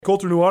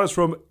Colter Nuanez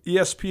from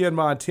ESPN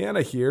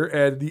Montana here,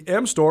 and the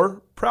M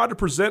Store, proud to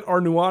present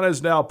our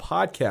Nuanez Now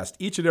podcast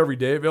each and every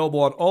day, available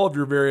on all of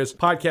your various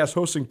podcast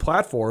hosting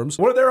platforms.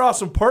 One of their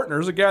awesome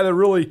partners, a guy that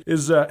really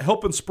is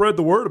helping spread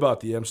the word about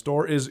the M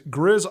Store, is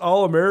Grizz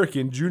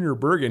All-American Junior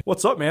Bergen.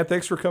 What's up, man?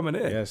 Thanks for coming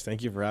in. Yes,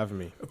 thank you for having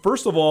me.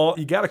 First of all,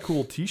 you got a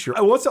cool t-shirt.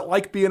 What's it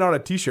like being on a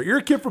t-shirt? You're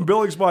a kid from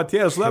Billings,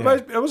 Montana, so that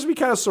must be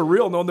kind of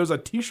surreal knowing there's a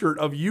t-shirt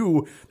of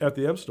you at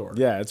the M Store.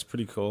 Yeah, it's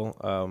pretty cool.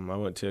 I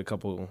went to a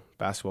couple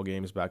basketball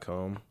games back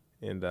home,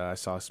 and I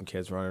saw some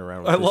kids running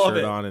around with the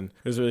shirt on, and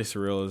it was really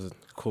surreal. It was a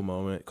cool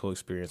moment, cool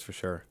experience for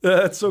sure.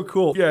 That's so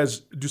cool. You guys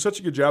do such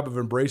a good job of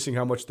embracing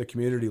how much the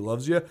community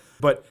loves you.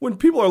 But when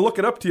people are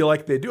looking up to you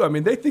like they do,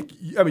 they think,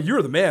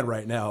 you're the man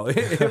right now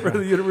for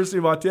the University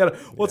of Montana.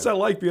 What's that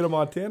like being a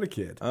Montana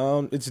kid?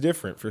 It's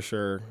different for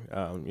sure.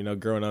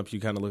 Growing up, you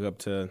kind of look up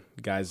to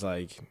guys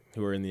like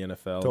who are in the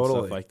NFL and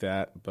stuff like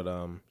that. But,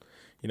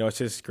 it's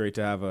just great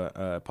to have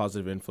a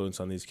positive influence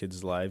on these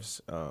kids' lives.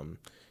 I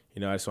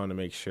just want to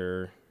make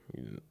sure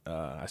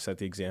I set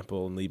the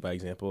example and lead by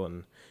example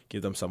and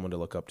give them someone to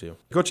look up to.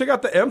 Go check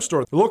out the M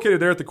Store. They're located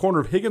there at the corner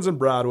of Higgins and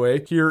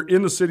Broadway here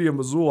in the city of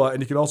Missoula,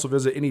 and you can also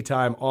visit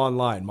anytime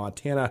online,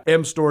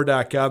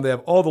 montanamstore.com. They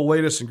have all the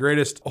latest and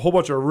greatest, a whole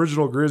bunch of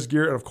original Grizz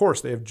gear, and of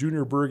course, they have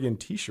Junior Bergen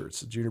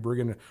t-shirts. Junior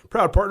Bergen,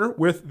 proud partner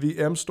with the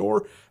M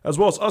Store, as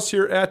well as us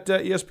here at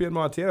ESPN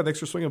Montana. Thanks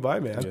for swinging by,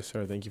 man. Yes,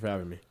 sir. Thank you for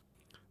having me.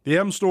 The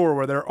M Store,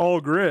 where they're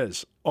all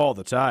Grizz all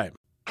the time.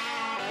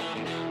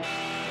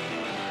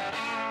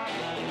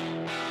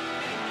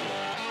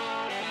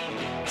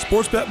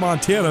 Sportsbet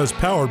Montana is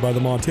powered by the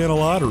Montana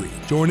Lottery.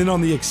 Join in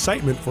on the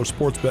excitement for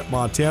Sportsbet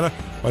Montana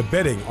by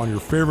betting on your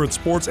favorite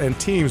sports and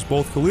teams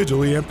both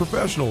collegially and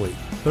professionally.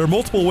 There are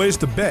multiple ways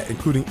to bet,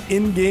 including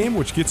in-game,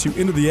 which gets you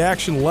into the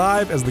action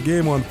live as the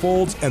game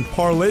unfolds, and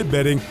parlay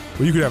betting,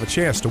 where you could have a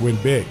chance to win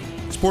big.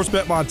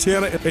 Sportsbet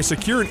Montana, a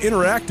secure and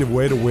interactive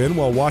way to win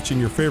while watching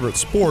your favorite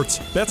sports.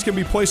 Bets can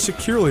be placed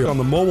securely on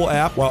the mobile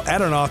app while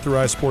at an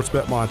authorized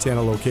Sportsbet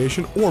Montana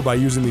location or by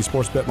using the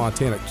Sportsbet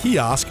Montana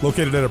kiosk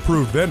located at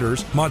approved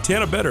vendors.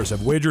 Montana bettors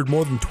have wagered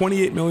more than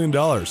 $28 million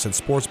since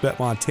Sportsbet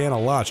Montana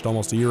launched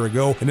almost a year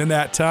ago, and in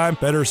that time,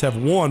 bettors have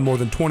won more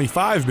than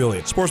 $25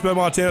 million. Sportsbet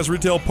Montana's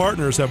retail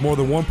partners have more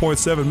than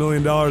 $1.7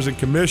 million in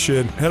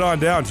commission. Head on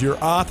down to your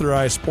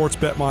authorized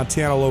Sportsbet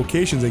Montana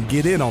locations and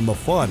get in on the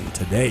fun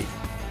today.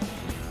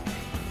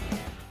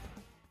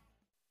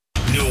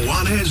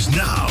 Nuanez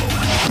Now.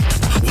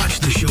 Watch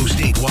the show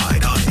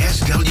statewide on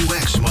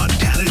SWX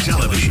Montana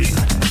Television.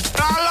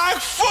 I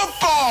like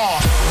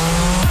football!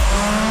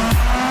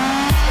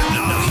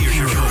 Now here's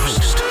your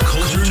host,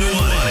 Colter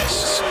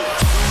Nuanez.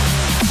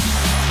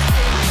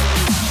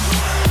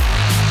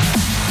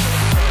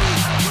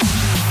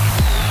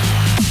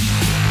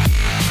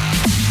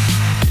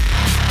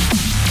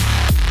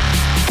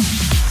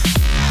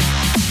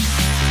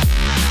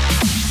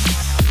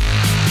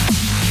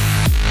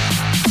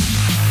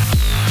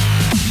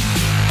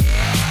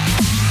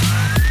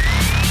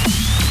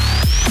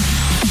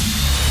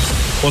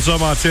 What's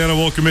up, Montana?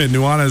 Welcome in.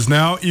 Nuanez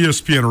Now,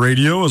 ESPN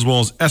Radio, as well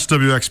as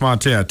SWX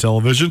Montana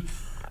Television.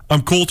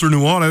 I'm Colter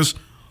Nuanez.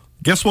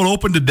 Guess what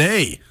opened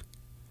today?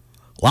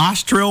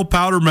 Lost Trail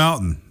Powder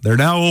Mountain. They're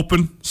now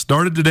open.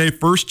 Started today.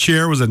 First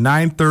chair was at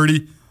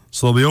 9:30,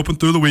 so they'll be open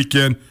through the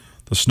weekend.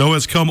 The snow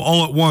has come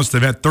all at once. They've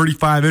had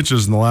 35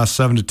 inches in the last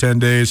 7 to 10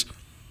 days.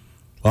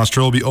 Lost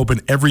Trail will be open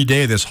every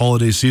day this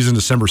holiday season,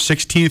 December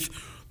 16th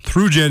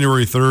through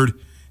January 3rd,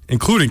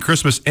 including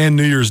Christmas and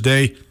New Year's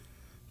Day.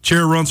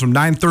 Chair runs from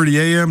 9:30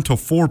 a.m. till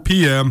 4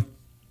 p.m.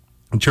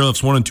 And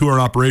chairlifts 1 and 2 are in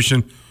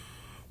operation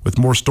with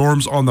more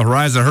storms on the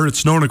horizon. I heard it's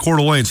snowing in Coeur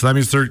d'Alene, so that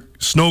means their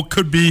snow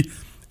could be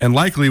and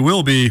likely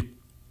will be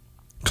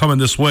coming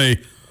this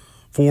way.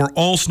 For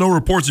all snow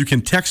reports, you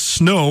can text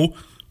SNOW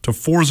to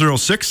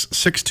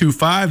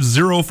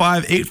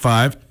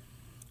 406-625-0585,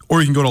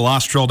 or you can go to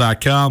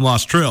losttrail.com.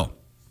 Lost Trail.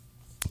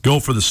 Go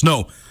for the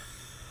snow.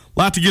 A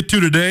lot to get to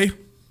today.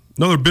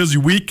 Another busy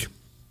week.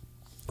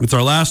 It's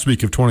our last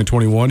week of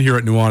 2021 here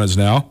at Nuanez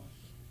Now.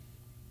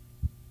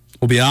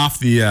 We'll be off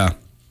the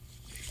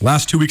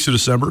last 2 weeks of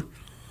December,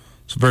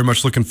 so very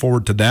much looking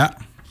forward to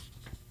that.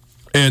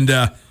 And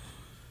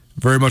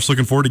very much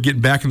looking forward to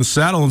getting back in the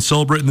saddle and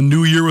celebrating the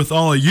new year with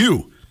all of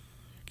you.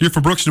 Here for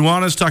Brooks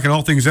Nuanez, talking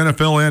all things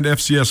NFL and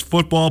FCS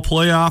football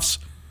playoffs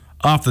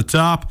off the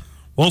top.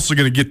 We're also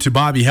going to get to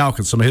Bobby Hauck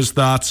and some of his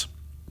thoughts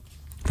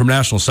from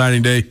National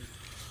Signing Day.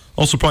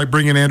 Also probably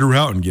bring in Andrew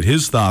Houghton, get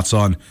his thoughts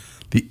on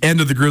the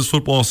end of the Grizz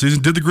football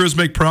season. Did the Grizz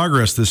make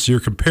progress this year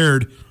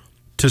compared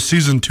to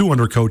Season 2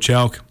 under Coach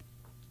Hauck?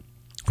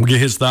 We'll get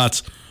his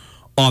thoughts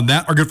on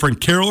that. Our good friend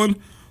Carolyn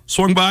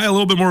swung by a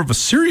little bit more of a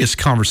serious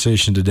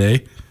conversation today.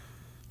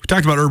 We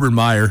talked about Urban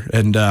Meyer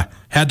and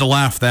had to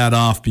laugh that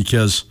off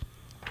because,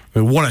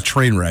 what a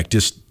train wreck.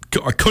 Just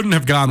couldn't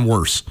have gone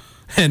worse.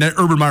 And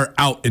Urban Meyer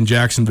out in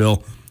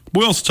Jacksonville.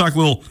 We also talked a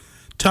little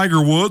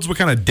Tiger Woods. What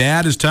kind of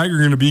dad is Tiger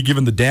going to be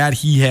given the dad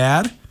he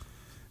had?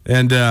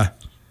 And,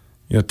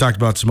 talked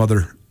about some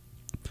other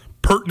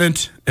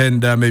pertinent and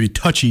maybe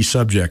touchy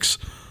subjects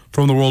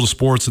from the world of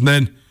sports. And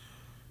then,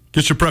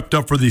 get you prepped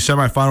up for the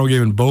semifinal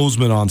game in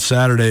Bozeman on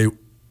Saturday.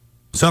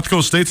 South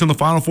Dakota State's in the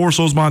Final Four,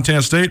 so is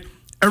Montana State.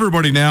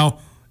 Everybody now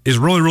is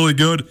really, really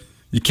good.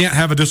 You can't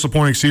have a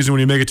disappointing season when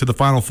you make it to the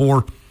Final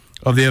Four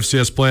of the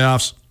FCS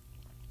playoffs.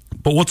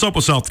 But what's up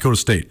with South Dakota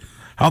State?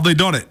 How have they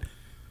done it?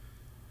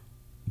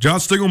 John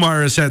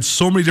Stingelmeyer has had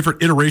so many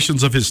different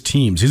iterations of his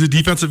teams. He's a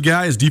defensive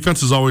guy. His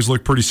defenses always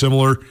look pretty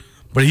similar,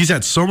 but he's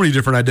had so many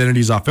different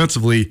identities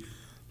offensively.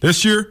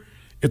 This year,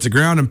 it's a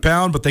ground and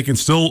pound, but they can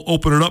still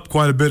open it up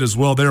quite a bit as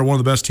well. They're one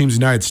of the best teams in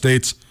the United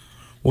States.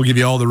 We'll give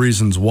you all the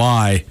reasons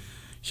why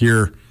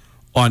here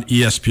on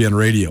ESPN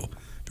Radio.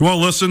 If you want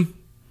to listen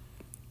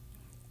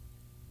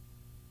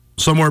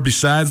somewhere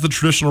besides the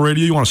traditional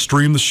radio, you want to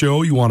stream the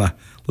show, you want to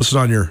listen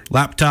on your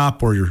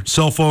laptop or your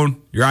cell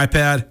phone, your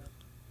iPad,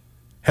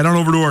 head on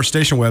over to our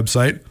station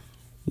website,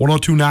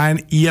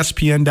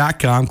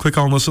 1029ESPN.com. Click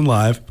on Listen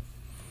Live.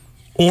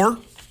 Or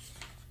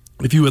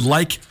if you would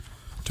like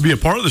to be a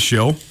part of the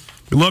show,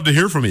 we'd love to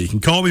hear from you. You can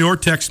call me or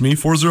text me,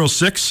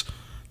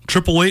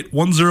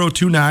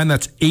 406-888-1029.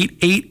 That's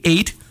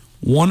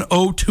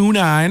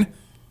 888-1029.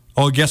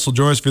 All guests will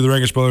join us via the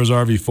Rankish Brothers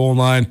RV phone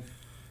line.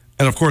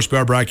 And, of course, we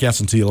are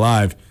broadcasting to you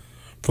live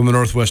from the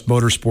Northwest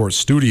Motorsports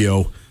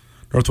studio.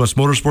 Northwest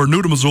Motorsport,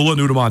 new to Missoula,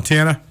 new to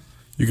Montana.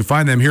 You can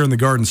find them here in the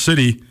Garden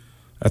City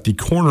at the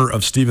corner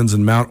of Stevens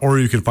and Mount, or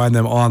you can find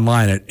them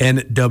online at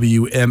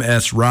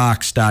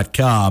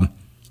nwmsrocks.com.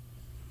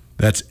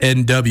 That's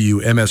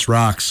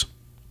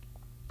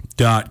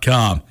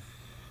nwmsrocks.com.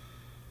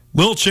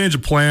 Little change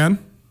of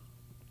plan.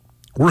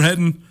 We're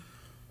heading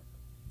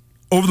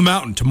over the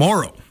mountain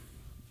tomorrow.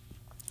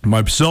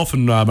 Myself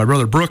and my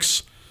brother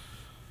Brooks,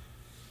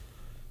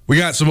 we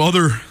got some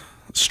other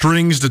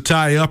strings to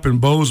tie up in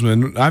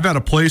Bozeman. I've had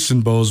a place in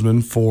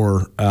Bozeman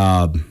for,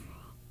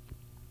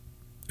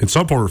 in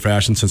some form or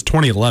fashion, since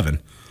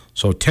 2011,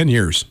 so 10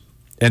 years.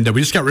 And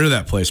we just got rid of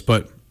that place,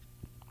 but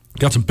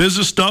got some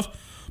business stuff,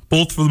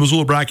 both for the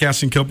Missoula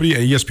Broadcasting Company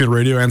and ESPN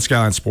Radio and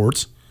Skyline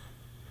Sports.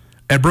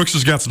 And Brooks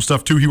has got some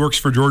stuff, too. He works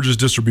for George's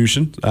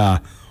Distribution.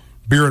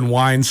 Beer and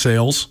wine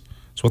sales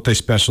is what they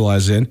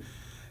specialize in.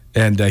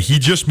 And he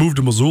just moved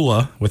to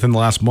Missoula within the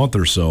last month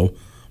or so.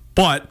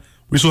 But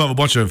we still have a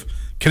bunch of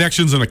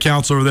connections and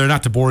accounts over there.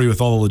 Not to bore you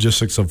with all the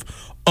logistics of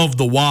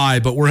the why,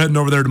 but we're heading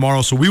over there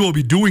tomorrow. So we will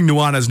be doing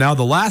Nuanez Now,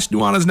 the last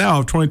Nuanez Now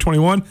of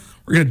 2021.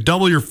 We're going to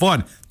double your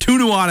fun. 2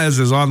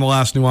 Nuanezes on the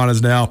last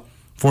Nuanez Now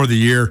for the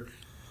year.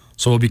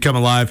 So we'll be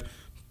coming live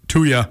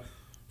to you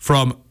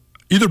from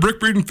either Brick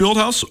Breeden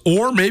Fieldhouse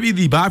or maybe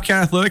the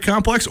Bobcat Athletic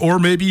Complex or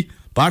maybe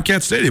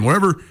Bobcat Stadium.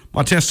 Wherever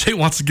Montana State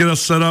wants to get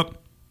us set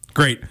up,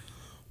 great.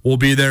 We'll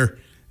be there,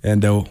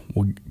 and we'll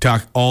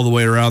talk all the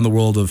way around the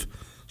world of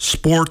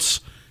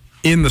sports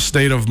in the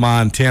state of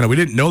Montana. We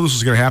didn't know this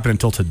was going to happen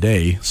until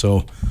today,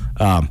 so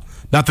not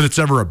that it's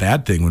ever a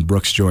bad thing when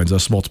Brooks joins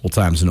us multiple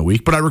times in a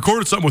week, but I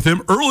recorded something with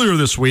him earlier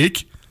this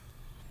week,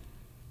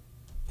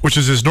 which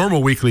is his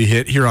normal weekly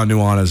hit here on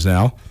Nuanez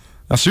Now.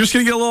 So you're just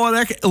going to get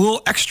a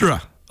little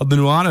extra of the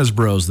Nuanez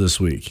Bros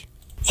this week.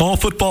 All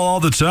football all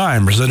the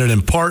time, presented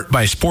in part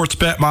by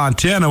Sportsbet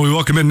Montana. We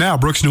welcome in now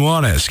Brooks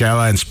Nuanez,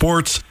 Skyline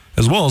Sports,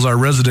 as well as our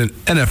resident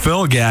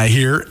NFL guy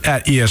here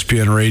at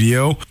ESPN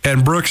Radio.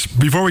 And Brooks,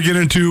 before we get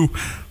into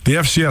the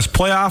FCS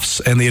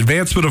playoffs and the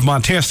advancement of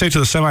Montana State to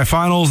the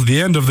semifinals,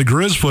 the end of the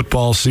Grizz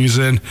football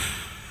season,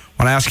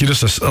 I want to ask you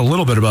just a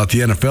little bit about the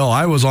NFL.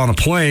 I was on a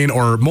plane,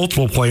 or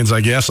multiple planes,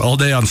 I guess, all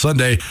day on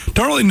Sunday.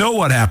 Don't really know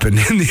what happened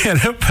in the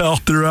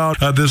NFL throughout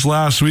this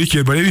last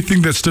weekend, but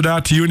anything that stood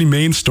out to you, any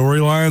main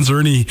storylines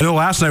or any? I know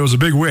last night was a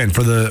big win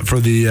for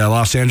the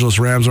Los Angeles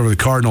Rams over the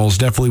Cardinals.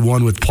 Definitely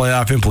one with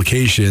playoff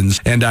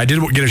implications. And I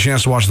did get a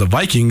chance to watch the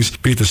Vikings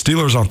beat the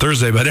Steelers on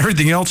Thursday, but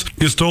everything else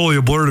is totally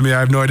a blur to me. I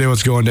have no idea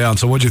what's going down.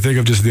 So what'd you think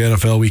of just the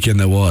NFL weekend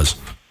that was?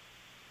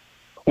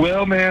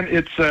 Well, man,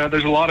 it's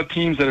there's a lot of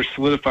teams that are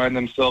solidifying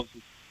themselves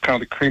as kind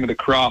of the cream of the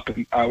crop,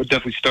 and I would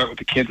definitely start with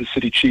the Kansas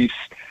City Chiefs.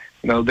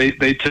 You know,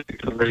 they took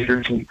the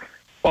Raiders, and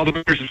while the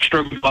Raiders have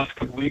struggled the last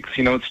couple of weeks,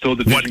 you know, it's still a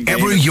division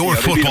game. Whatever your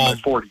football.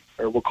 40,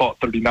 or we'll call it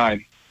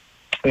 39.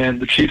 And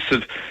the Chiefs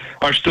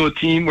are still a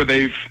team where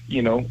they've,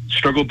 you know,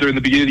 struggled during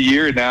the beginning of the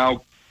year, and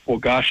now, well,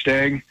 gosh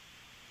dang,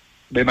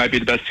 they might be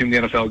the best team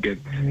in the NFL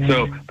again.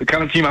 So the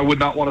kind of team I would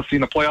not want to see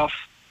in the playoffs.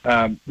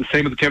 The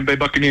same with the Tampa Bay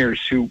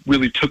Buccaneers, who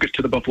really took it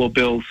to the Buffalo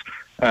Bills.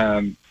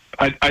 I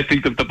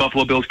think that the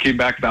Buffalo Bills came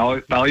back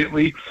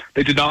valiantly.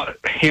 They did not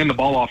hand the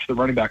ball off to the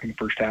running back in the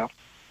first half.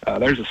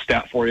 There's a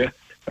stat for you.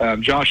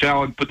 Josh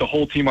Allen put the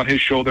whole team on his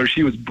shoulders.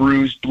 He was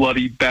bruised,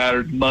 bloody,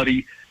 battered,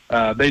 muddy.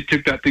 They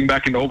took that thing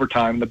back into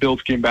overtime, and the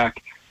Bills came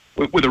back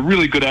with a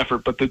really good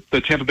effort. But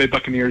the Tampa Bay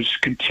Buccaneers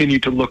continue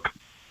to look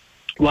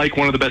like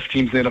one of the best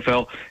teams in the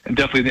NFL, and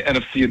definitely in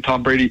the NFC, and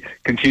Tom Brady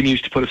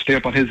continues to put a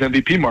stamp on his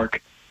MVP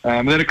mark.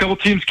 And then a couple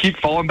teams keep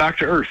falling back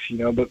to earth. You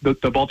know,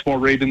 the Baltimore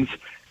Ravens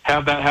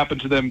have that happen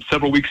to them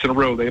several weeks in a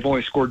row. They've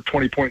only scored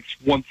 20 points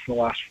once in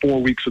the last 4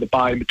 weeks with a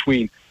bye in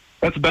between.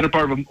 That's a better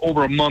part of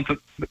over a month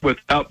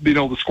without being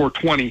able to score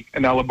 20,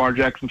 and now Lamar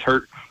Jackson's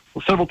hurt.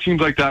 Well, several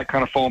teams like that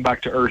kind of falling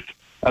back to earth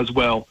as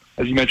well.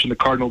 as you mentioned, the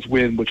Cardinals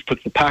win, which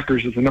puts the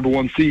Packers as the number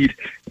 1 seed,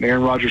 and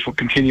Aaron Rodgers will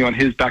continue on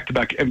his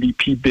back-to-back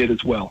MVP bid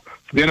as well.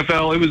 For the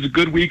NFL, it was a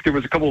good week. There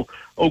was a couple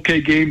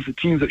okay games. The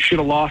teams that should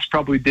have lost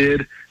probably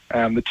did.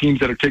 The teams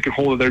that are taking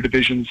hold of their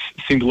divisions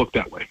seem to look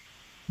that way.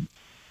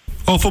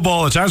 Well,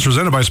 football at times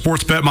presented by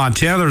Sportsbet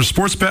Montana. There's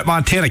Sportsbet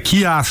Montana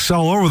kiosks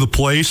all over the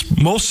place.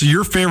 Most of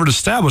your favorite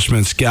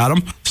establishments got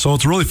them. So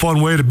it's a really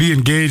fun way to be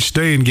engaged,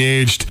 stay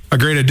engaged. A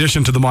great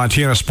addition to the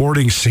Montana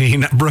sporting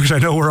scene. Brooks, I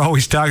know we're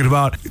always talking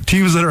about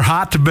teams that are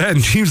hot to bet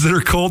and teams that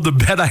are cold to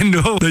bet. I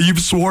know that you've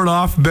sworn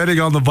off betting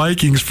on the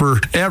Vikings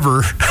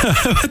forever.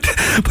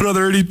 But are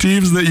there any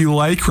teams that you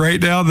like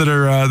right now that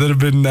are that have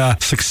been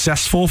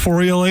successful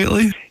for you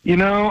lately? You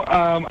know,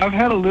 I've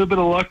had a little bit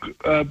of luck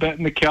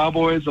betting the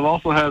Cowboys. I've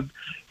also had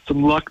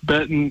some luck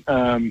betting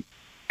kind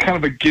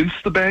of against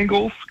the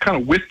Bengals, kind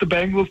of with the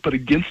Bengals, but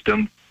against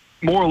them.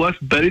 More or less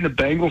betting the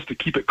Bengals to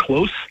keep it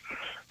close,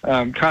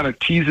 kind of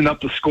teasing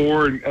up the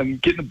score and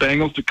getting the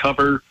Bengals to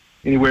cover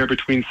anywhere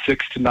between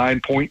 6 to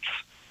 9 points,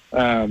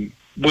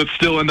 but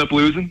still end up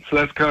losing. So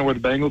that's kind of where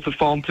the Bengals have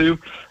fallen to.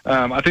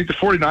 I think the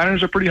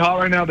 49ers are pretty hot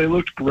right now. They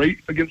looked great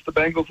against the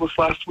Bengals this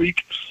last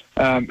week.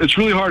 It's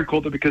really hard,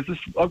 Colter, because this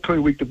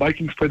upcoming week the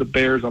Vikings play the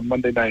Bears on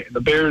Monday night, and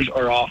the Bears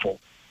are awful.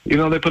 You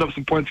know, they put up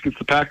some points against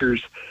the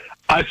Packers.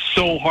 It's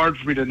so hard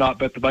for me to not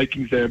bet the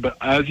Vikings there, but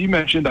as you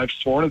mentioned, I've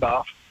sworn it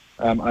off.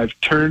 I've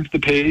turned the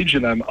page,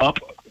 and I'm up.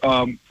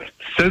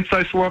 Since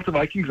I swore off the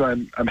Vikings,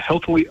 I'm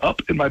healthily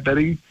up in my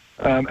betting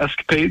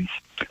escapades.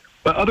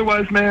 But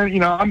otherwise, man, you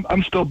know,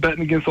 I'm still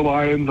betting against the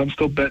Lions. I'm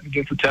still betting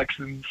against the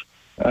Texans.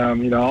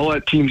 You know, I'll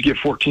let teams get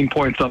 14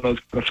 points on those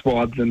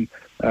squads, and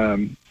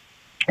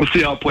we'll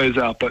see how it plays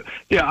out. But,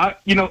 yeah,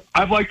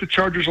 I've liked the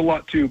Chargers a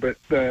lot too, but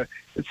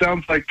it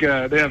sounds like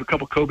they have a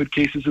couple COVID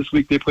cases this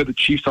week. They play the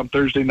Chiefs on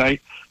Thursday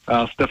night.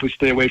 So definitely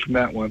stay away from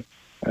that one.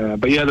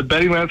 But, yeah, the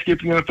betting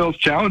landscape in the NFL is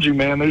challenging,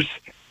 man.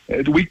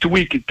 There's week to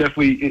week, it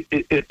definitely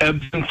it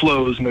ebbs and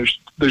flows, and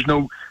there's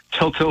no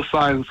telltale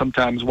signs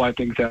sometimes why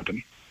things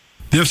happen.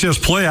 The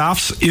FCS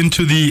playoffs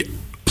into the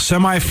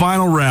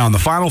semifinal round. The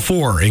Final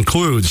Four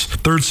includes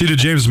third-seeded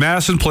James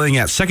Madison playing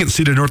at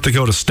second-seeded North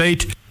Dakota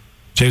State.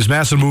 James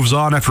Madison moves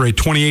on after a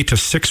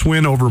 28-6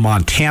 win over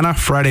Montana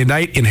Friday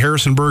night in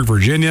Harrisonburg,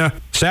 Virginia.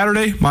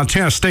 Saturday,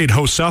 Montana State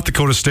hosts South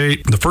Dakota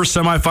State, the first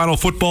semifinal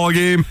football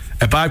game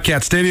at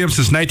Bobcat Stadium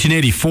since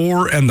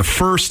 1984 and the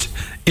first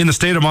in the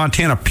state of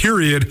Montana,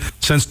 period,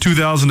 since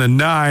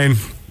 2009.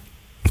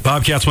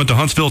 Bobcats went to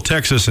Huntsville,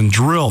 Texas, and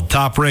drilled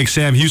top-ranked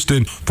Sam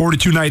Houston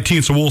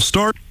 42-19. So we'll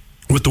start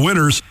with the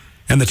winners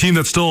and the team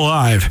that's still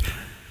alive.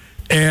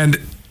 And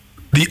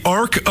the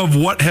arc of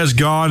what has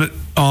gone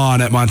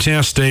on at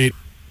Montana State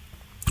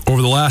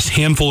over the last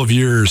handful of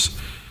years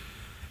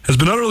has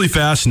been utterly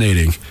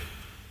fascinating.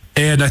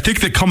 And I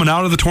think that coming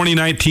out of the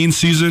 2019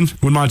 season,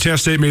 when Montana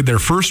State made their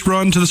first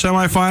run to the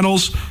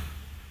semifinals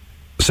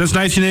since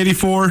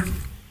 1984,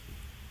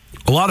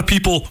 a lot of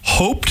people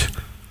hoped,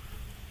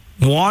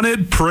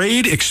 wanted,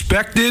 prayed,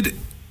 expected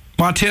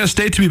Montana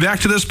State to be back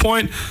to this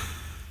point.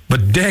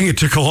 But dang, it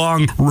took a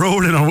long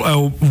road and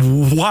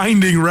a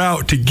winding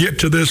route to get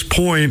to this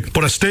point.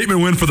 But a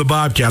statement win for the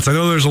Bobcats. I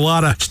know there's a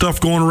lot of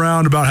stuff going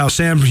around about how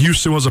Sam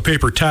Houston was a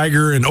paper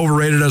tiger and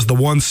overrated as the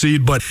 1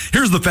 seed. But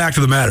here's the fact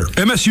of the matter.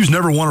 MSU's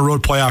never won a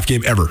road playoff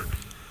game ever.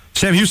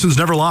 Sam Houston's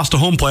never lost a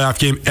home playoff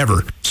game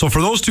ever. So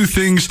for those two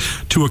things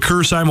to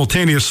occur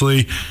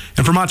simultaneously,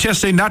 and for Montana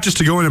State not just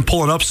to go in and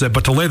pull an upset,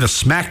 but to lay the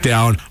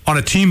smackdown on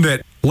a team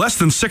that less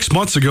than 6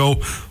 months ago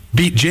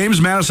beat James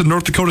Madison,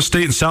 North Dakota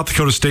State, and South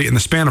Dakota State in the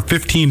span of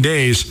 15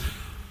 days.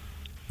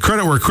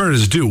 Credit where credit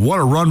is due. What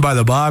a run by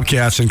the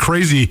Bobcats, and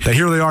crazy that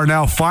here they are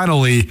now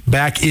finally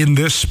back in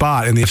this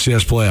spot in the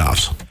FCS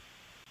playoffs.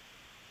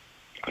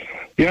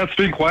 Yeah, it's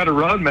been quite a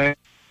run, man.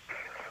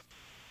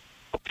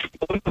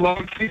 It's a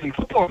long season.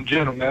 Football in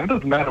general, man, it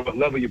doesn't matter what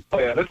level you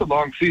play at. It's a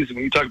long season.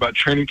 When you talk about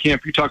training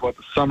camp, you talk about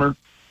the summer,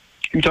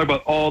 you talk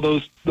about all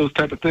those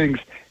type of things.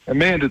 And,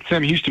 man, did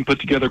Sam Houston put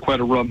together quite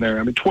a run there.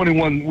 I mean,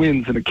 21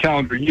 wins in a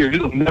calendar year.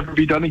 It'll never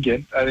be done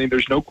again. I mean,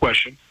 there's no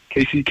question.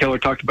 Casey Keller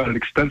talked about it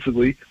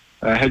extensively,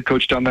 head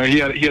coach down there. He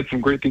had some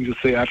great things to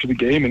say after the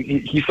game, and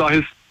he saw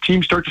his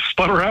team start to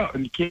sputter out,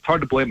 and it's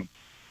hard to blame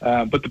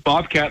him. But the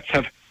Bobcats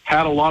have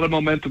had a lot of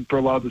momentum for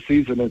a lot of the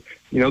season. And,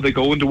 you know, they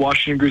go into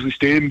Washington Grizzlies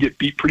Stadium and get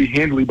beat pretty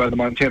handily by the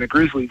Montana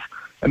Grizzlies.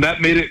 And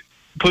that made it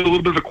put a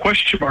little bit of a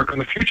question mark on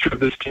the future of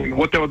this team and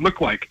what that would look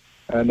like.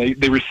 And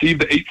they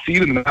received the 8th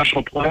seed in the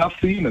national playoff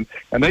scene,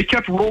 and they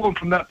kept rolling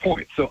from that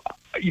point. So,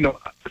 you know,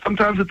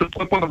 sometimes it's a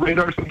blip on the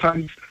radar.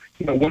 Sometimes,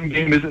 you know, one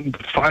game isn't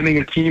defining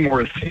a team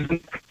or a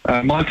season.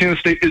 Montana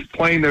State is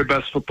playing their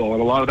best football,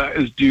 and a lot of that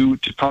is due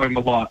to Tommy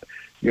Mellott,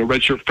 you know,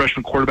 redshirt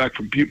freshman quarterback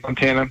from Butte,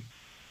 Montana.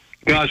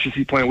 Gosh, is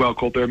he playing well,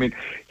 Colter. I mean,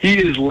 he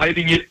is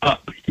lighting it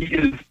up. He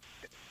is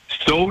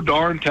so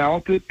darn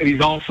talented, and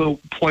he's also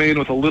playing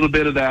with a little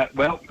bit of that,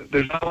 well,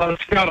 there's not a lot of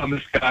scout on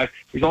this guy.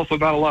 There's also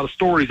not a lot of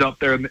stories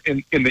out there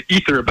in the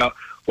ether about,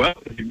 well,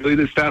 is he really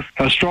this fast?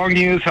 How strong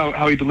he is,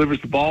 how he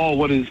delivers the ball,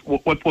 what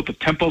the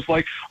tempo's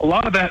like. A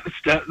lot of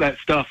that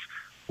stuff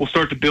will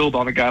start to build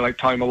on a guy like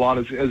Tommy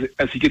Mellott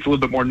as he gets a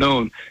little bit more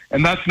known.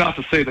 And that's not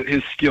to say that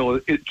his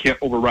skill, it can't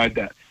override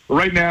that. But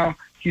right now,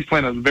 he's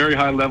playing at a very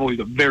high level.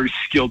 He's a very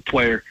skilled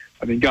player.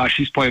 I mean, gosh,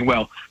 he's playing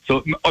well.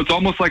 So it's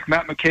almost like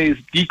Matt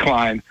McKay's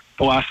decline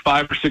the last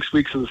 5 or 6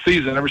 weeks of the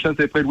season. Ever since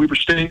they played Weber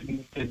State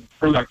in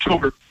early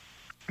October,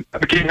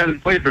 McKay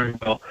hasn't played very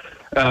well.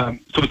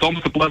 So it's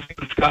almost a blessing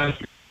in disguise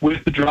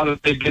with the draw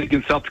that they get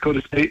against South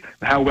Dakota State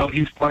and how well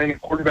he's playing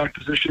at quarterback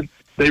position.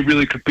 They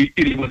really could beat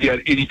anybody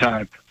at any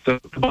time. So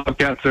the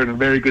Bobcats are in a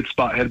very good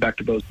spot headed back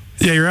to Bozeman.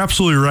 Yeah, you're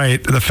absolutely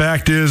right. The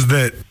fact is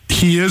that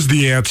he is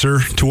the answer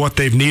to what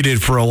they've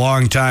needed for a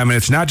long time. And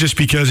it's not just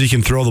because he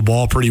can throw the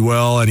ball pretty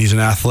well and he's an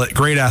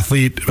great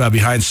athlete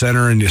behind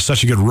center and he's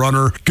such a good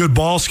runner, good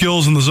ball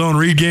skills in the zone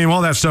read game,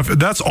 all that stuff.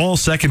 That's all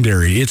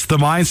secondary. It's the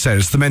mindset.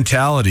 It's the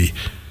mentality.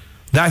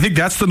 I think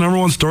that's the number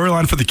one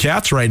storyline for the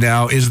Cats right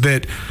now is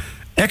that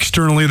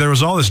externally there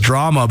was all this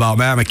drama about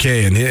Matt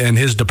McKay and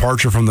his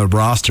departure from the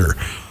roster.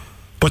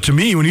 But to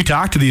me, when you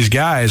talk to these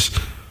guys,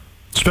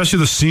 especially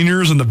the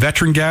seniors and the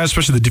veteran guys,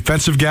 especially the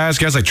defensive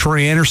guys like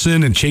Troy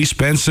Anderson and Chase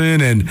Benson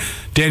and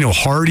Daniel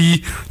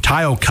Hardy,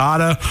 Ty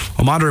Okada,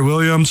 Amandre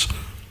Williams,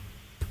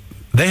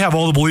 they have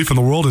all the belief in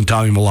the world in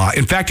Tommy Mellott.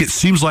 In fact, it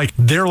seems like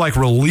they're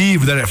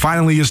relieved that it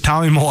finally is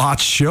Tommy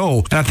Mellott's show.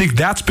 And I think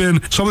that's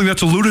been something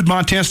that's eluded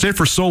Montana State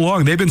for so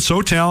long. They've been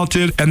so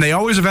talented, and they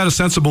always have had a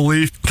sense of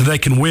belief that they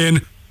can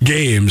win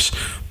games.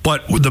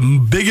 But with the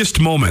biggest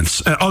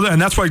moments, and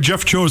that's why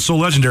Jeff Cho is so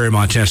legendary at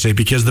Montana State,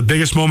 because the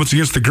biggest moments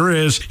against the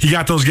Grizz, he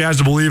got those guys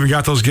to believe and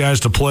got those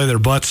guys to play their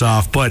butts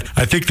off. But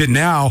I think that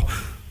now,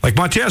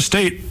 Montana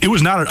State, it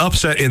was not an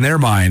upset in their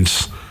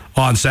minds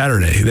on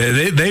Saturday.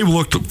 They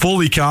looked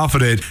fully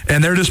confident,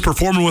 and they're just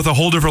performing with a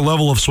whole different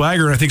level of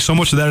swagger. And I think so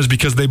much of that is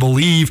because they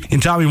believe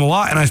in Tommy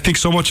Mellott, and I think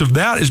so much of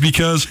that is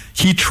because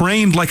he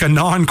trained like a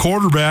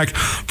non-quarterback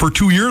for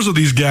 2 years with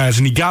these guys,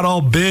 and he got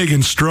all big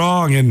and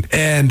strong,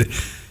 and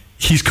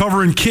he's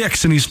covering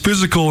kicks, and he's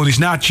physical, and he's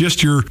not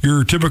just your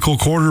typical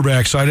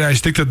quarterback. So I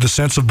just think that the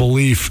sense of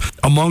belief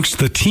amongst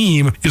the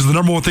team is the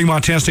number one thing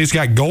Montana State's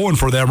got going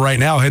for them right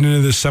now heading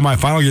into this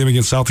semifinal game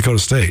against South Dakota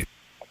State.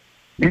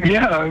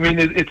 Yeah, I mean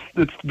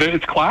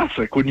it's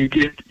classic when you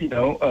get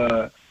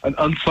an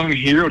unsung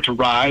hero to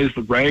rise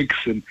the ranks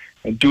and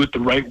do it the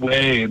right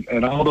way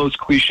and all those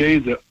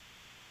cliches that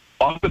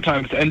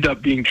oftentimes end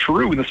up being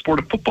true in the sport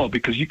of football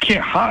because you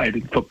can't hide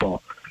in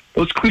football.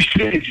 Those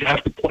cliches you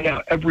have to play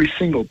out every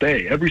single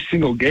day, every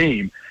single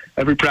game,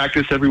 every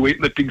practice, every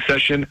weightlifting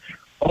session,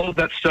 all of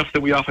that stuff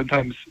that we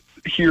oftentimes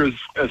hear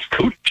as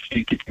coach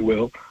speak, if you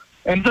will,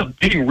 ends up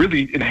being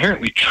really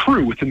inherently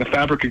true within the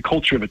fabric and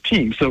culture of a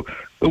team. So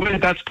the way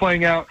that's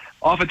playing out,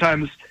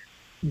 oftentimes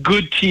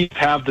good teams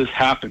have this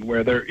happen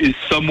where there is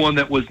someone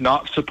that was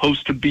not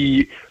supposed to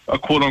be a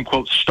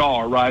quote-unquote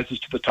star rises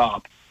to the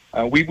top.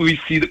 We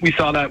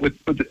saw that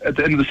at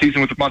the end of the season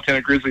with the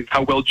Montana Grizzlies,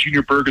 how well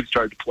Junior Bergen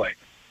started to play.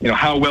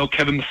 How well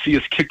Kevin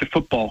Macias kicked the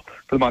football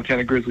for the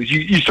Montana Grizzlies.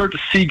 You start to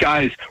see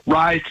guys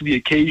rise to the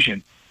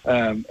occasion.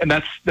 And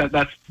that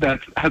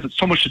has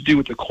so much to do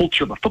with the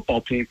culture of a football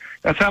team.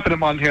 That's happened at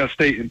Montana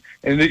State, and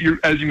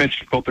as you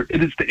mentioned, Colter,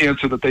 it is the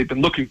answer that they've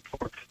been looking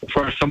for as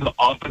far as some of the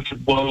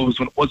offensive woes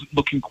when it wasn't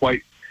looking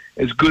quite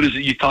as good as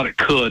you thought it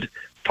could.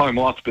 Tommy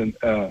Mellott's been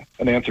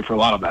an answer for a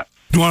lot of that.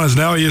 Nuanez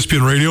now,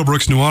 ESPN Radio.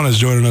 Brooks Nuanez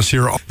joining us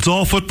here. It's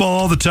all football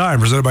all the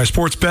time, presented by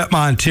Sportsbet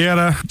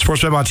Montana.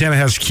 Sportsbet Montana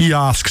has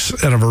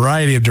kiosks at a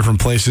variety of different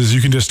places. You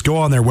can just go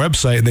on their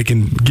website, and they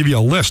can give you a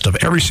list of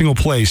every single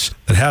place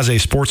that has a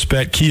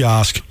Sportsbet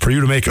kiosk for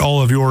you to make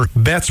all of your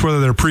bets,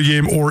 whether they're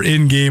pregame or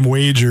in-game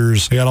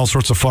wagers. They got all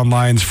sorts of fun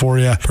lines for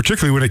you,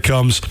 particularly when it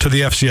comes to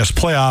the FCS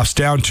playoffs,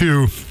 down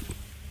to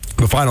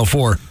the Final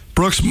Four.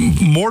 Brooks,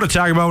 more to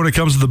talk about when it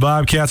comes to the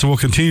Bobcats, and we'll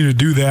continue to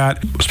do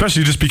that,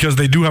 especially just because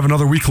they do have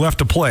another week left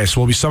to play. So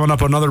we'll be summing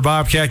up another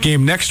Bobcat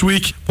game next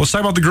week. Let's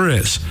talk about the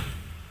Grizz.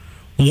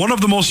 One of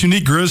the most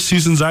unique Grizz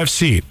seasons I've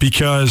seen,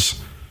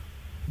 because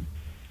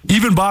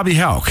even Bobby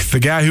Hauck, the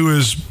guy who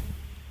is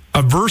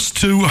averse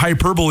to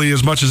hyperbole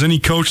as much as any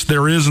coach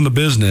there is in the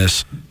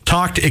business,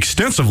 talked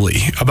extensively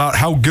about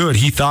how good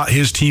he thought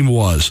his team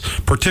was,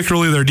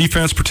 particularly their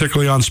defense,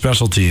 particularly on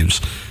special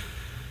teams.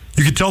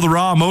 You could tell the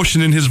raw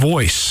emotion in his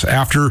voice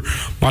after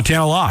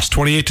Montana lost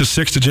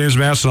 28-6 to James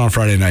Madison on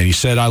Friday night. He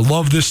said, "I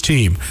love this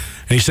team."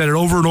 And he said it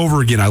over and over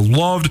again. "I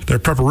loved their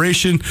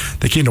preparation.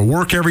 They came to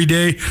work every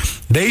day.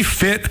 They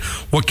fit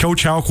what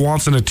Coach Hauck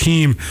wants in a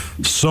team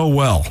so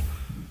well."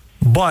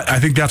 But I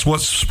think that's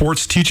what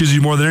sports teaches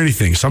you more than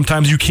anything.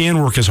 Sometimes you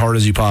can work as hard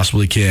as you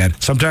possibly can.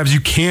 Sometimes you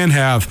can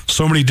have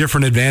so many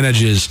different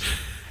advantages,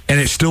 and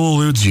it still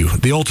eludes you.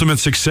 The ultimate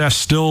success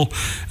still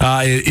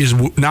is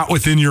not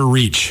within your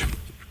reach.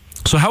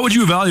 So how would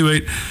you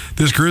evaluate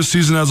this Grizz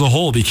season as a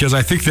whole? Because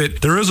I think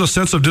that there is a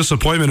sense of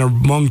disappointment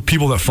among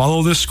people that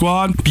follow this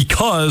squad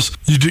because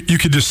you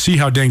could just see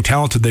how dang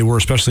talented they were,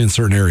 especially in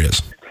certain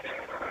areas.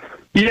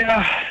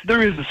 Yeah,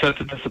 there is a sense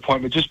of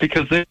disappointment just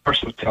because they are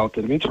so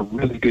talented. I mean, it's a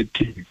really good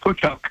team. Coach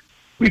Hauck,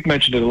 we've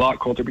mentioned it a lot,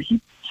 Colter, but he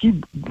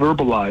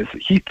verbalized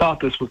that he thought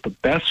this was the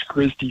best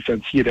Grizz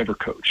defense he had ever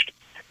coached.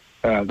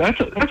 That's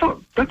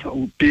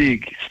a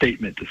big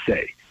statement to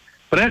say.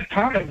 But at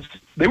times,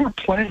 they were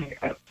playing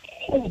at a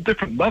whole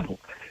different level.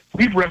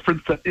 We've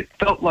referenced that it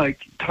felt like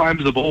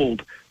times of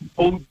old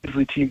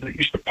Grizzly teams that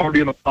used to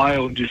party on the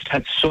aisle and just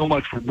had so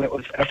much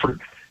relentless effort.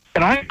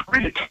 And I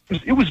agree, at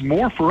times it was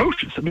more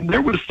ferocious. I mean,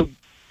 there was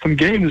some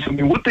games. I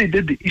mean, what they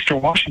did to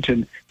Eastern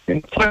Washington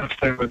in the playoffs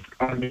there was,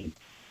 I mean,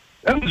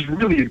 that was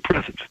really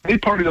impressive. They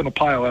partied on the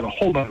pile at a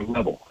whole other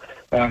level.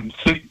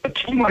 So a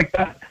team like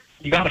that,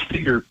 you got to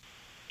figure,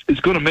 is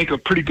going to make a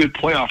pretty good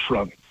playoff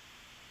run.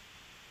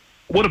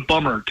 What a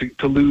bummer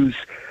to lose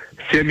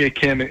Sammy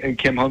Kim and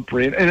Kim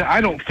Humphrey. And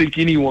I don't think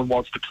anyone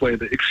wants to play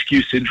the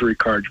excuse injury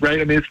card, right?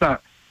 I mean, it's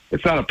not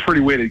a pretty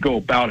way to go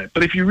about it.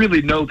 But if you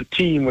really know the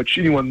team, which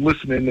anyone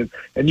listening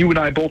and you and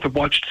I both have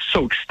watched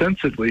so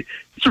extensively,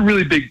 it's a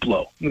really big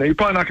blow. You know, you're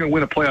probably not going to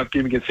win a playoff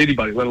game against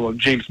anybody, let alone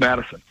James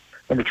Madison,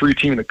 number 3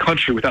 team in the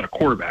country without a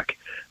quarterback.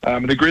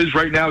 And the Grizz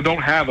right now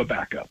don't have a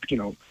backup. You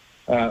know,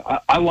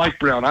 I like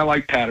Brown, I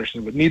like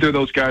Patterson, but neither of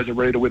those guys are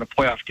ready to win a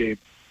playoff game.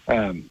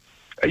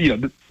 You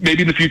know,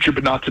 maybe in the future,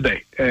 but not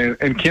today.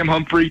 And Kim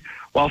Humphrey,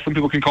 while some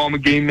people can call him a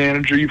game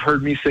manager, you've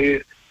heard me say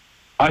it,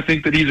 I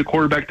think that he's a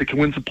quarterback that can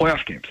win some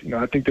playoff games. You know,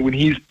 I think that when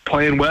he's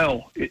playing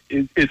well,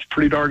 it's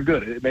pretty darn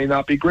good. It may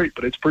not be great,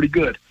 but it's pretty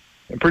good.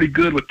 And pretty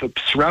good with the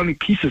surrounding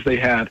pieces they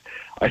had,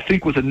 I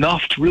think was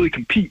enough to really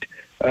compete.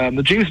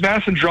 The James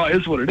Madison draw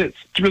is what it is.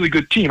 It's a really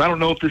good team. I don't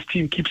know if this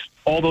team keeps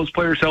all those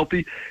players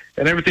healthy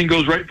and everything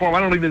goes right for them. I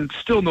don't even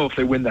still know if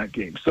they win that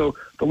game. So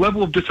the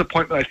level of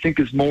disappointment, I think,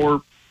 is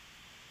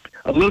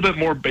a little bit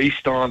more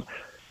based on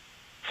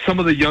some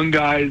of the young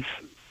guys,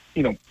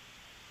 you know,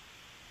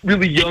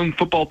 really young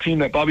football team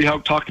that Bobby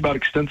Hauck talked about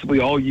extensively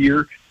all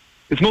year.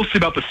 It's mostly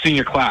about the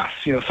senior class.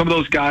 You know, some of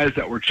those guys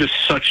that were just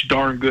such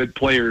darn good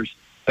players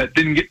that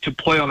didn't get to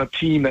play on a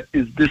team that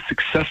is this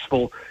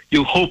successful.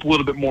 You'll hope a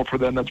little bit more for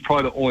them. That's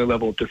probably the only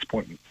level of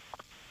disappointment.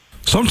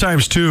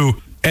 Sometimes, too,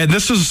 and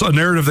this is a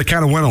narrative that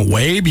kind of went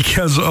away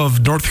because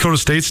of North Dakota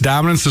State's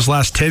dominance this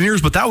last 10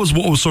 years, but that was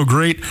what was so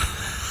great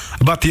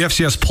about the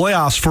FCS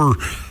playoffs for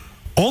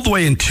all the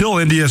way until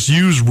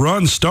NDSU's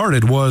run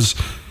started was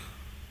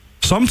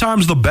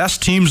sometimes the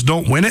best teams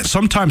don't win it.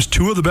 Sometimes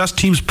 2 of the best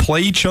teams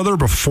play each other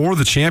before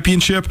the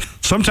championship.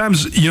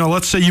 Sometimes, you know,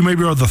 let's say you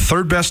maybe are the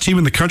 3rd best team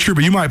in the country,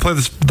 but you might play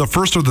the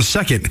 1st or the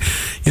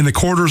 2nd in the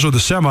quarters or the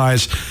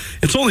semis.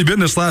 It's only been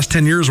this last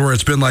 10 years where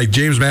it's been like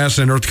James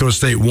Madison and North Dakota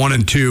State 1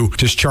 and 2,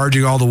 just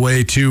charging all the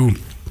way to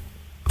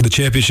the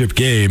championship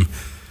game.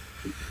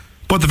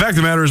 But the fact of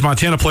the matter is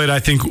Montana played, I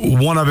think,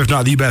 one of, if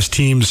not the best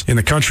teams in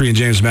the country in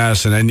James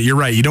Madison. And you're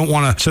right, you don't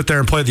want to sit there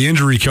and play the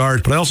injury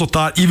card. But I also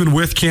thought even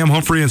with Cam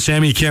Humphrey and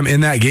Sammy Kim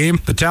in that game,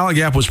 the talent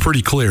gap was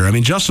pretty clear. I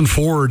mean, Justin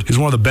Ford is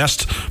one of the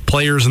best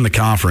players in the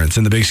conference,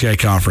 in the Big Sky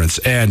Conference.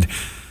 And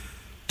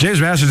James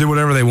Madison did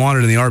whatever they wanted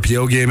in the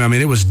RPO game. I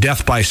mean, it was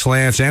death by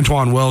slants.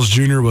 Antoine Wells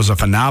Jr. was a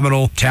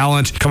phenomenal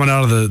talent coming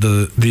out of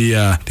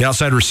the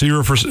outside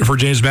receiver for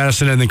James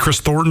Madison. And then Chris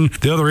Thornton,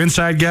 the other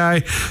inside guy,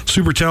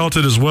 super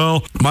talented as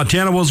well.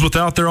 Montana was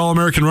without their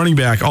All-American running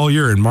back all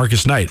year in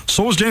Marcus Knight.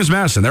 So was James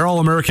Madison. Their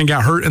All-American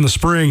got hurt in the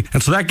spring.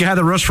 And so that guy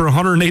that rushed for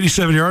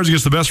 187 yards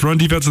against the best run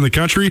defense in the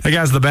country, that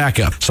guy's the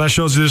backup. So that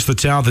shows you just the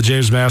talent that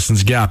James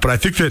Madison's got. But I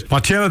think that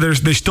Montana,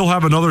 they still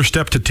have another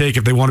step to take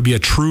if they want to be a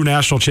true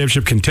national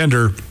championship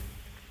contender.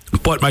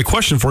 But my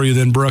question for you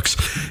then, Brooks,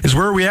 is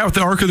where are we at with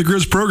the Arc of the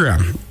Grizz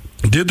program?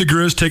 Did the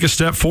Grizz take a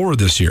step forward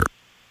this year?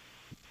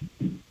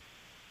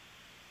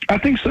 I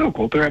think so,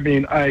 Colter. I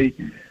mean, I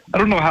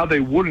don't know how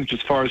they wouldn't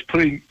as far as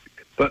putting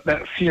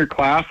that senior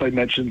class I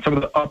mentioned, some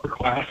of the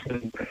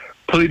upperclassmen,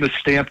 putting the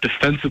stamp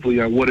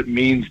defensively on what it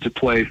means to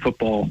play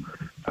football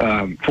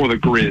for the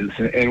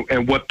Grizz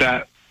and what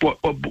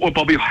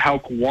Bobby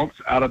Hauck wants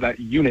out of that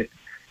unit.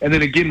 And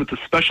then again with the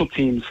special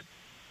teams,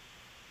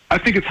 I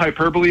think it's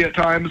hyperbole at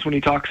times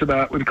when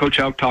Coach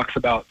Hauck talks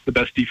about the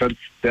best defense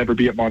to ever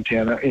be at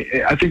Montana.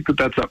 I think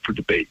that's up for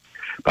debate.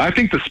 But I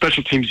think the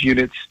special teams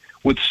units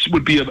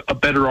would be a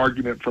better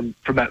argument from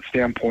that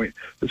standpoint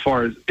as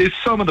far as it's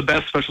some of the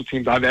best special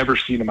teams I've ever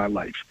seen in my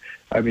life.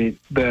 I mean,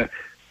 the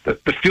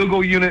field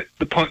goal unit,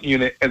 the punt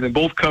unit, and then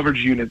both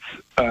coverage units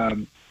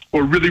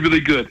were really,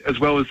 really good, as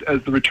well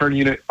as the return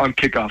unit on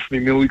kickoffs. I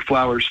mean, Malik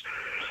Flowers,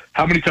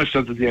 how many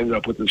touchdowns has he ended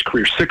up with in his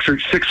career? Six or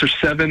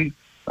seven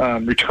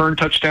return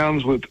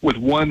touchdowns with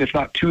 1, if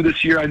not 2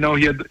 this year. I know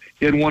he had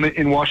 1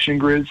 in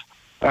Washington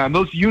Grizz.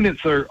 Those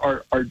units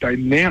are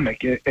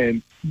dynamic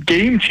and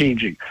game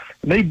changing,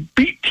 and they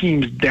beat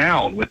teams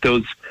down with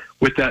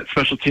that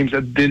special teams,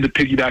 and then to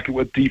piggyback it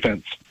with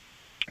defense.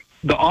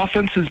 The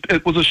offense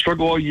it was a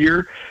struggle all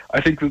year.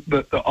 I think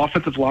the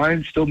offensive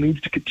line still needs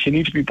to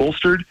continue to be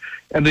bolstered,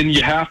 and then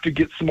you have to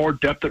get some more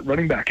depth at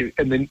running back,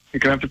 and then you're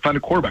going to have to find a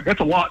quarterback. That's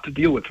a lot to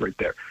deal with right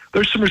there.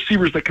 There's some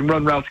receivers that can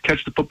run routes,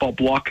 catch the football,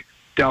 block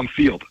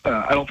downfield.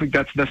 I don't think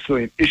that's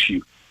necessarily an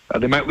issue.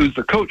 They might lose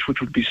their coach,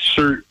 which would be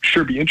sure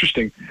be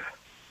interesting.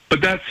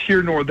 But that's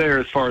here nor there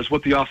as far as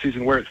what the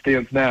offseason, where it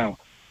stands now.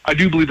 I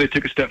do believe they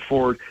took a step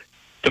forward.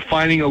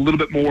 defining a little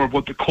bit more of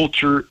what the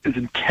culture is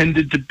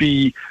intended to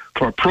be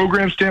from a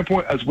program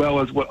standpoint, as well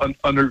as what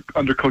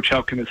under Coach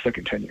Hauck in his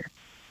second tenure.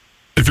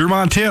 If you're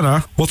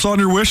Montana, what's on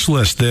your wish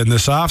list then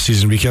this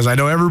offseason? Because I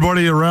know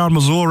everybody around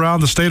Missoula, around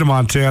the state of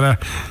Montana,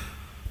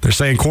 they're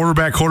saying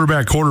quarterback.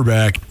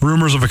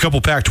 Rumors of a couple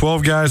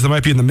Pac-12 guys that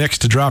might be in the mix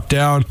to drop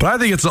down. But I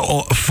think it's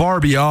far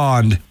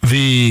beyond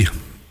the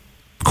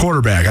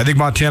quarterback. I think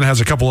Montana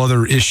has a couple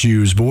other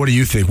issues. But what do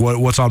you think?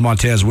 What's on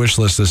Montana's wish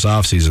list this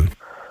offseason?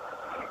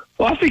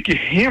 Well, I think you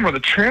hammer the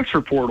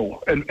transfer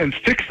portal and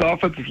fix the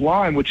offensive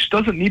line, which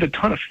doesn't need a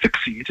ton of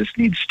fixing. It just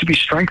needs to be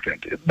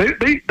strengthened.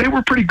 They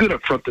were pretty good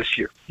up front this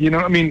year. You know,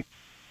 I mean,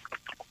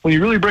 when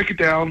you really break it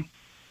down,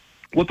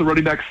 what the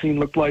running back scene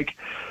looked like,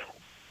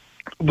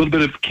 a little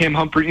bit of Cam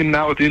Humphrey in and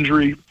out with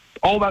injury,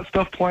 all that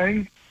stuff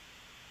playing,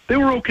 they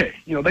were okay.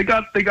 You know, they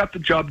got the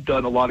job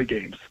done a lot of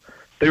games.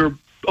 They were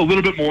a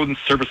little bit more than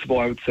serviceable,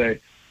 I would say.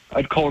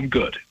 I'd call them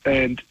good,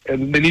 and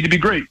they need to be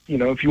great. You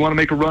know, if you want to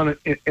make a run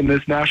in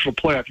this national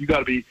playoff, you got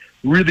to be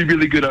really,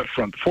 really good up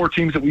front. The 4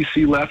 teams that we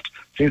see left,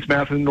 James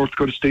Madison, North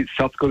Dakota State,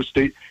 South Dakota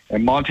State,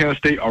 and Montana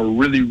State, are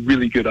really,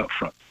 really good up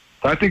front.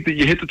 So I think that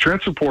you hit the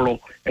transfer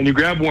portal and you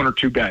grab 1 or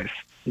 2 guys.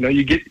 You know,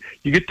 you get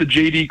the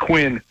J.D.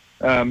 Quinn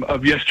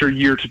of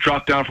yesteryear to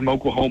drop down from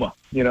Oklahoma.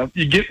 You know,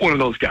 you get one of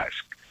those guys.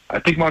 I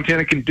think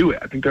Montana can do it.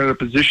 I think they're in a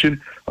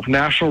position of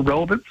national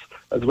relevance,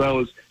 as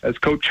well as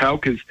Coach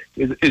Hauck is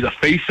a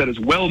face that is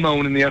well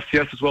known in the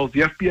FCS as well as the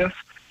FBS.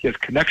 He has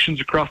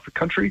connections across the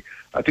country.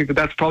 I think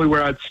that's probably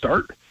where I'd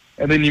start.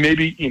 And then you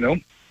maybe, you know,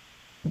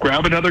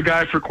 grab another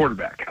guy for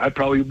quarterback. I'd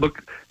probably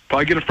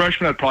get a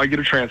freshman. I'd probably get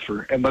a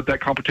transfer and let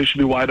that competition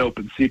be wide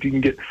open. See if you can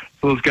get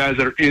those guys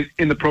that are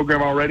in the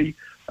program already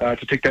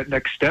to take that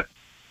next step.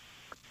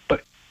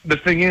 But the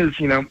thing is,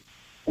 you know,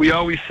 we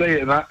always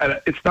say it,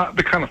 and it's not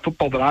the kind of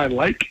football that I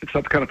like. It's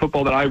not the kind of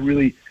football that I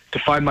really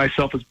define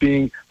myself as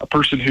being a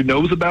person who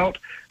knows about.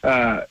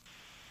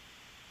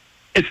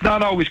 It's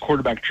not always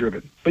quarterback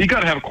driven, but you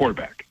got to have a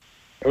quarterback.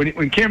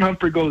 When Cam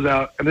Humphrey goes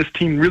out, and this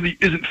team really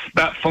isn't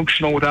that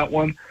functional without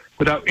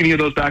any of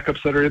those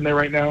backups that are in there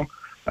right now,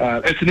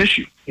 it's an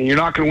issue. And you're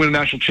not going to win a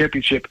national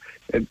championship.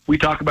 And we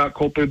talk about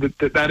Colter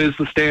that is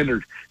the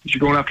standard. You're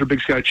going after a Big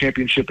Sky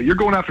championship, but you're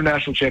going after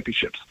national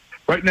championships.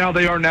 Right now,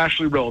 they are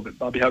nationally relevant.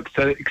 Bobby Hauck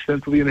said it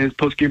extensively in his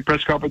post-game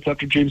press conference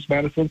after James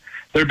Madison.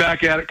 They're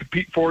back at it,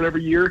 competing for it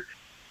every year.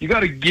 You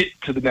got to get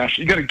to the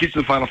national. You got to get to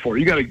the Final Four.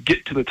 You got to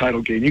get to the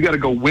title game. You got to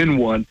go win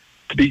one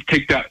to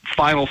take that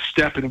final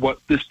step in what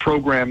this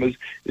program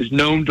is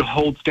known to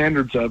hold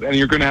standards of. And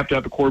you're going to have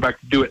a quarterback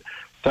to do it.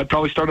 So I'd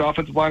probably start an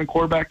offensive line and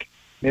quarterback,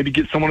 maybe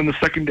get someone in the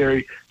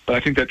secondary. But I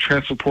think that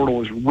transfer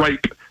portal is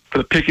ripe for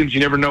the pickings.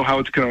 You never know how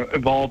it's going to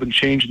evolve and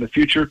change in the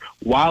future.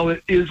 While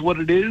it is what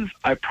it is,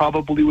 I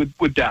probably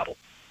would dabble.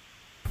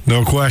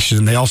 No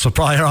question. They also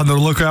probably are on the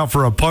lookout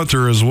for a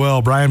punter as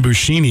well. Brian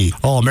Buschini,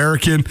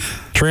 All-American,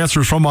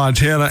 transfers from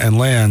Montana and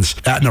lands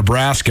at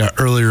Nebraska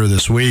earlier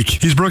this week.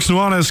 He's Brooks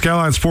Nuanez,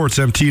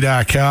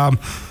 SkylineSportsMT.com.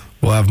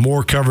 We'll have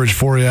more coverage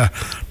for you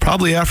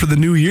probably after the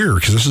new year,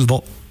 because this is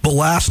the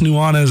last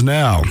Nuanez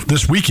now.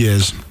 This week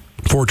is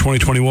for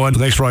 2021.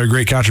 Thanks for all your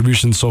great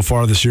contributions so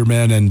far this year,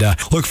 man, and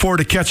look forward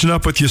to catching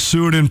up with you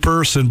soon in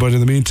person. But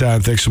in the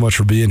meantime, thanks so much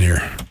for being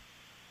here.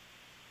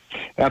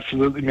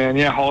 Absolutely, man.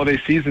 Yeah,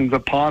 holiday season's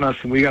upon us,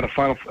 and we got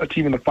a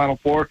team in the Final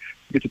Four.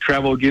 We get to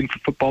travel again for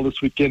football this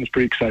weekend. It's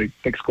pretty exciting.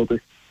 Thanks,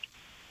 Colter.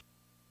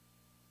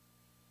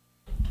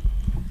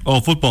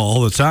 All football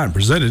all the time,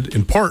 presented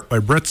in part by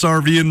Brett's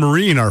RV and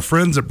Marine. Our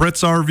friends at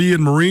Brett's RV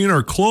and Marine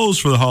are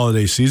closed for the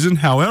holiday season.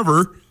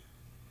 However,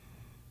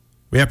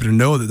 we happen to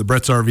know that the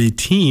Brett's RV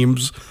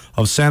teams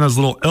of Santa's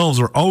Little Elves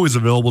are always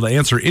available to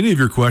answer any of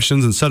your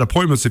questions and set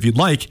appointments if you'd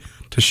like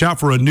to shop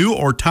for a new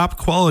or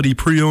top-quality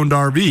pre-owned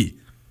RV.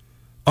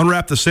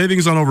 Unwrap the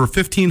savings on over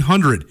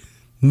 1,500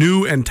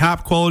 new and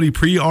top-quality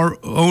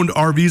pre-owned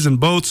RVs and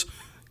boats.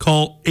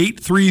 Call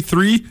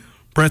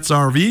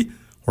 833-BRETTS-RV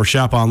or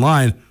shop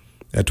online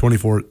at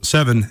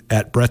 24/7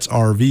 at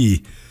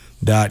brettsrv.com.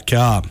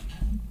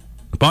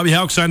 Bobby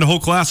Hauck signed a whole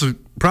class of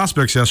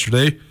prospects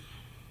yesterday,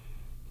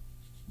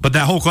 but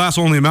that whole class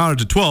only amounted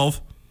to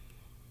 12.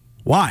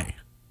 Why?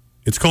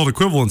 It's called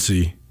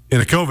equivalency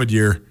in a COVID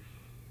year.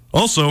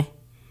 Also,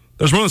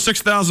 there's more than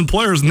 6,000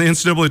 players in the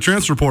NCAA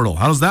transfer portal.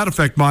 How does that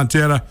affect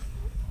Montana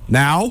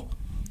now,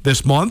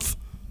 this month,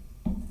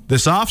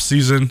 this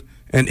offseason,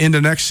 and into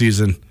next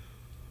season?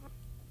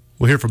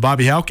 We'll hear from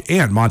Bobby Hauck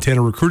and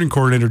Montana recruiting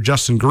coordinator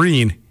Justin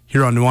Green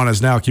here on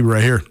Nuanez Now. Keep it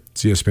right here.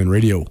 It's ESPN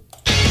Radio.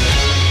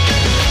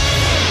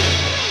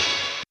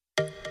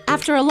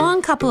 After a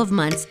long couple of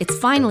months, it's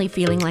finally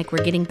feeling like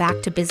we're getting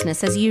back to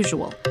business as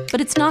usual. But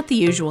it's not the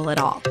usual at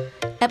all.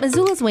 At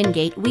Missoula's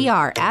Wingate, we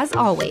are, as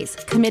always,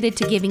 committed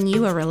to giving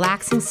you a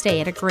relaxing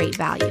stay at a great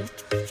value.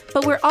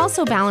 But we're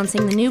also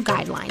balancing the new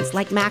guidelines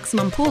like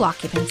maximum pool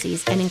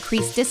occupancies and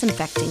increased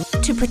disinfecting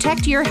to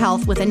protect your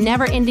health with a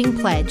never-ending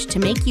pledge to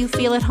make you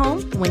feel at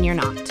home when you're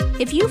not.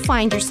 If you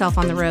find yourself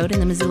on the road in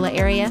the Missoula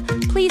area,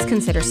 please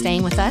consider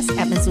staying with us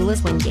at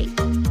Missoula's Wingate.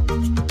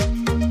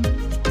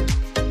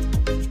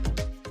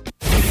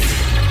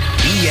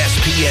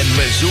 ESPN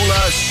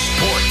Missoula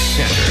Sports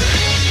Center.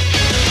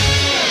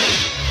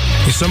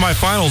 The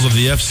semifinals of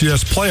the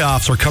FCS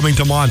playoffs are coming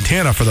to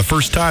Montana for the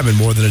first time in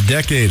more than a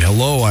decade.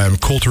 Hello, I am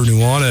Colter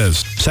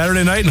Nuanez.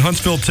 Saturday night in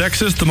Huntsville,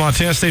 Texas, the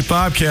Montana State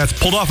Bobcats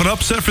pulled off an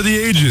upset for the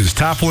ages,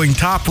 toppling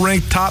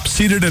top-ranked,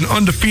 top-seeded, and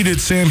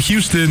undefeated Sam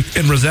Houston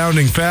in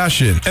resounding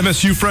fashion.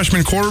 MSU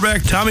freshman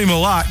quarterback Tommy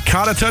Mellott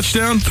caught a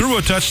touchdown, threw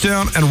a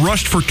touchdown, and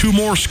rushed for 2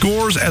 more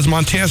scores as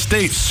Montana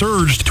State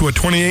surged to a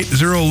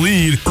 28-0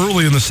 lead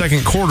early in the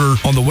second quarter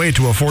on the way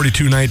to a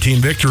 42-19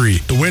 victory.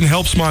 The win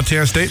helps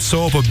Montana State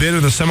sew up a bid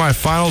in the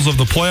semifinals of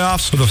the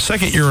playoffs for the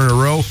second year in a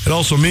row. It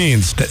also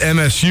means that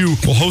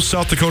MSU will host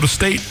South Dakota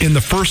State in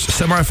the first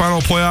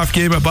semifinal playoff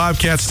game at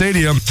Bobcat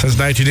Stadium since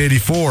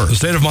 1984. The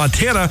state of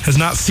Montana has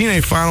not seen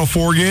a Final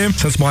Four game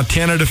since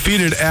Montana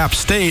defeated App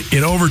State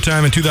in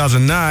overtime in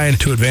 2009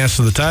 to advance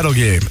to the title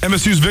game.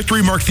 MSU's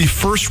victory marked the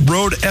first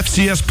road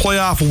FCS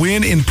playoff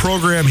win in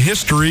program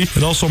history.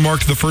 It also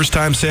marked the first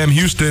time Sam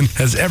Houston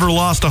has ever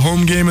lost a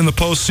home game in the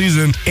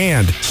postseason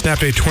and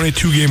snapped a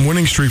 22-game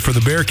winning streak for the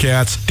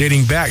Bearcats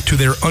dating back to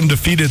their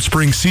undefeated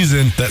spring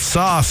season that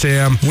saw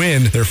Sam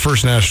win their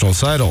first national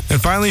title. And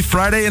finally,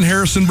 Friday in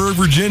Harrisonburg,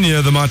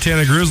 Virginia, the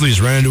Montana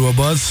Grizzlies ran into a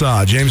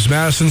buzzsaw. James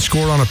Madison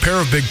scored on a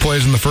pair of big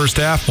plays in the first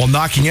half while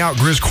knocking out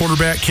Grizz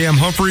quarterback Cam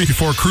Humphrey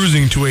before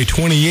cruising to a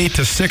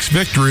 28-6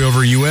 victory over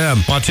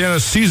UM.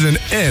 Montana's season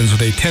ends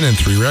with a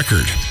 10-3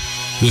 record.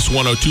 This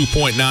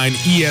 102.9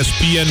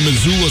 ESPN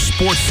Missoula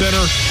Sports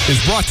Center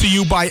is brought to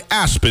you by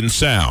Aspen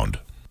Sound.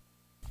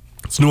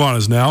 It's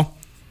Nuanez now.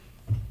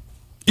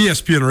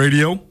 ESPN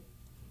Radio,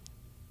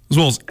 as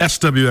well as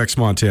SWX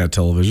Montana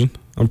Television.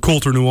 I'm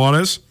Colter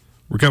Nuanez.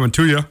 We're coming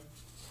to you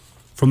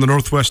from the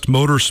Northwest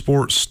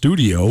Motorsports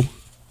Studio.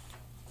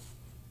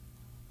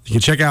 You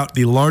can check out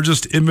the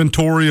largest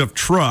inventory of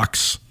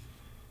trucks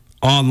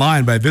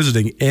online by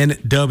visiting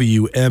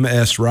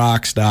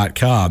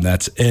nwmsrocks.com.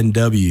 That's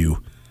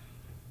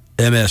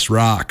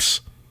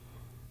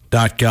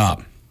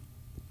nwmsrocks.com.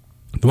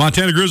 The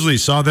Montana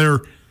Grizzlies saw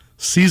their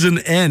season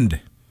end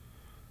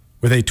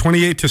with a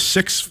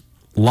 28-6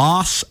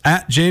 loss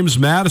at James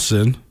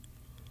Madison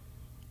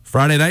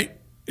Friday night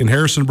in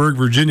Harrisonburg,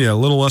 Virginia, a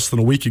little less than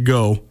a week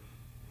ago.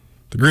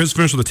 The Grizz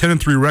finished with a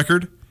 10-3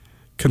 record,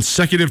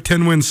 consecutive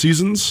 10-win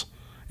seasons,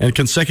 and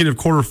consecutive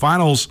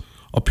quarterfinals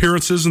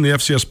appearances in the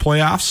FCS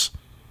playoffs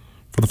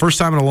for the first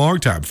time in a long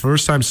time.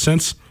 First time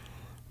since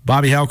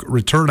Bobby Hauck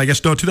returned,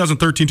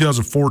 2013,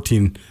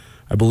 2014,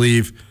 I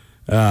believe.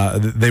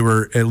 They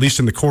were at least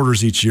in the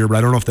quarters each year, but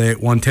I don't know if they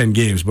won 10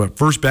 games. But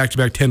first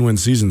back-to-back 10-win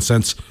season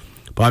since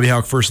Bobby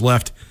Hauck first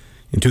left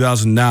in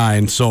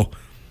 2009. So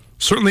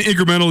certainly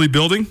incrementally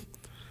building.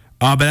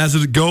 But as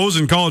it goes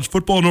in college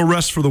football, no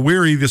rest for the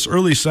weary. This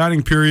early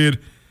signing period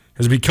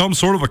has become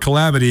sort of a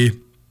calamity.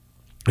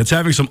 It's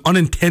having some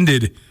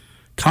unintended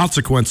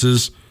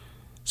consequences,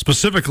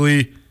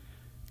 specifically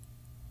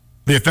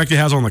the effect it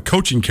has on the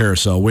coaching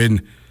carousel.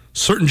 When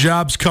certain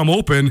jobs come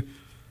open,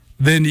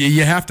 then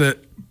you have to,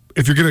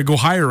 if you're going to go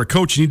hire a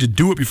coach, you need to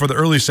do it before the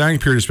early signing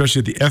period, especially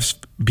at the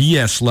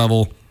FBS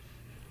level.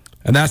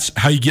 And that's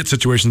how you get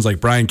situations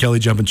like Brian Kelly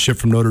jumping ship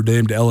from Notre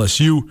Dame to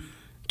LSU,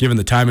 given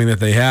the timing that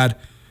they had,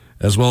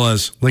 as well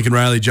as Lincoln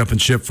Riley jumping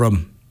ship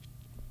from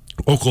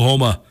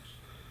Oklahoma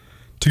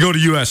to go to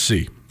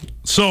USC.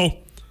 So,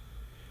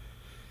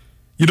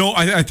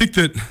 I think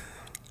that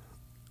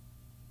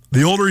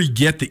the older you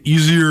get, the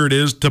easier it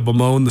is to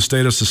bemoan the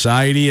state of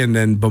society and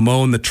then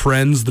bemoan the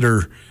trends that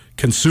are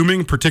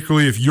consuming,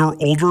 particularly if you're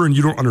older and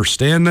you don't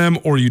understand them,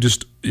 or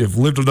you've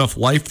lived enough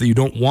life that you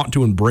don't want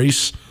to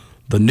embrace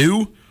the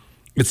new.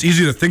 It's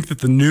easy to think that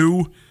the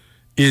new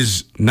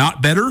is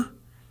not better,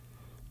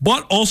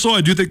 but also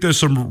I do think there's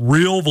some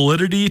real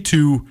validity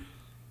to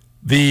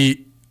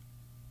the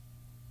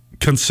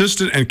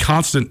consistent and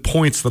constant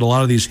points that a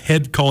lot of these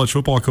head college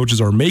football coaches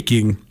are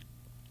making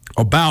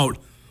about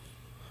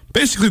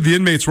basically the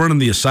inmates running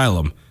the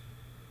asylum.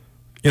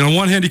 On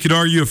one hand, you could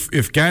argue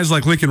if guys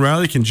like Lincoln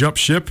Riley can jump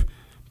ship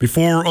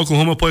before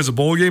Oklahoma plays a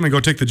bowl game and go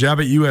take the job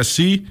at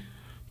USC,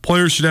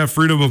 players should have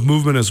freedom of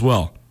movement as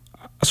well.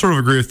 I sort of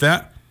agree with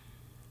that.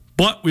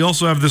 But we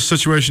also have this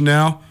situation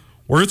now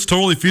where it's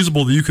totally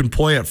feasible that you can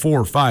play at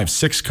 4, 5,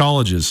 6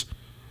 colleges.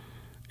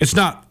 It's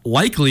not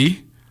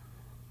likely,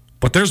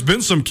 but there's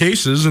been some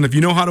cases, and if you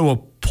know how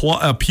to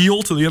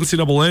appeal to the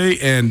NCAA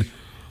and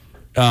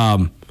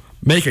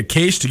make a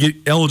case to get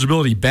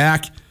eligibility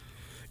back,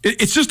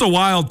 it's just a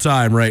wild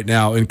time right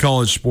now in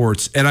college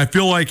sports. And I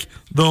feel like,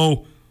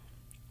 though,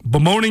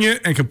 bemoaning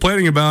it and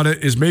complaining about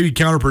it is maybe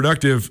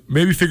counterproductive,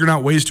 maybe figuring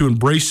out ways to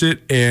embrace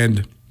it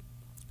and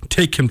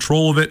take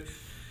control of it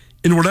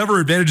in whatever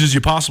advantages you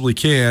possibly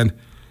can.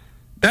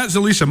 That's,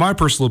 at least in my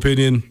personal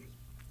opinion,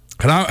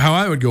 how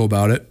I would go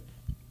about it.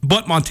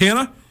 But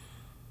Montana,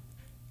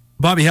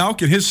 Bobby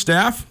Hauck and his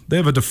staff, they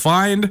have a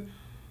defined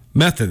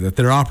method that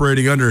they're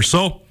operating under.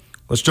 So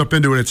let's jump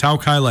into it. It's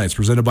Hauck Highlights,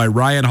 presented by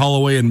Ryan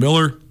Holloway and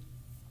Miller.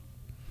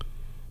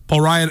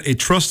 Paul Ryan, a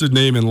trusted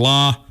name in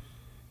law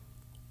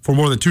for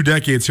more than 2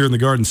 decades here in the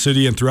Garden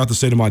City and throughout the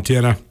state of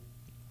Montana.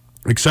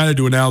 Excited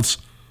to announce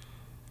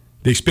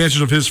the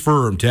expansion of his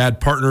firm to add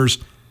partners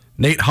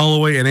Nate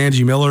Holloway and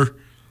Angie Miller.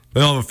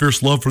 They all have a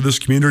fierce love for this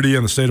community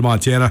and the state of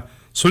Montana.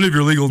 So any of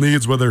your legal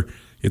needs, whether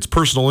it's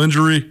personal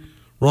injury,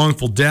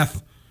 wrongful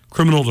death,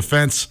 criminal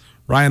defense,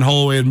 Ryan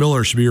Holloway and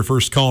Miller should be your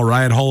first call.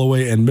 Ryan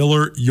Holloway and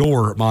Miller,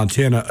 your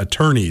Montana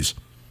attorneys.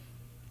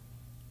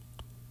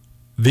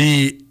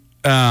 The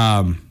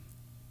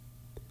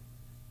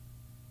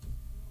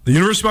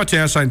University of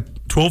Montana signed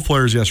 12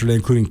 players yesterday,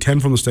 including 10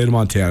 from the state of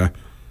Montana.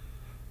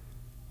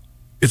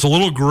 It's a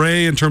little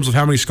gray in terms of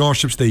how many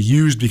scholarships they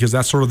used because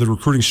that's sort of the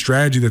recruiting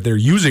strategy that they're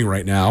using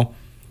right now,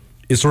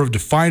 is sort of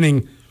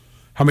defining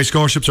how many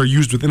scholarships are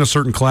used within a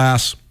certain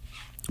class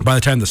by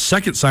the time the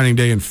second signing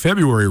day in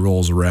February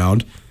rolls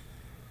around.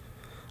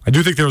 I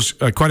do think there's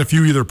quite a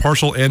few either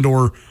partial and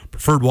or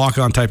preferred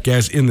walk-on type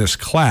guys in this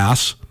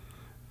class,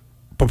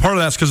 but part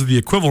of that's because of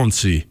the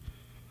equivalency.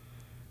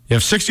 You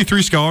have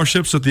 63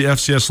 scholarships at the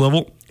FCS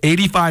level,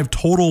 85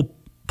 total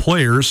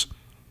players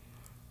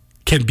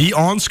can be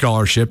on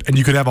scholarship, and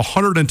you could have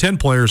 110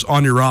 players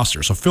on your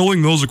roster. So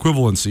filling those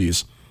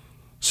equivalencies,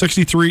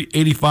 63,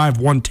 85,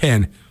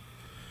 110,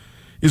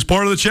 is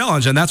part of the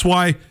challenge. And that's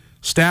why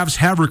staffs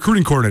have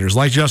recruiting coordinators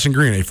like Justin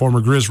Green, a former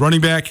Grizz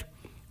running back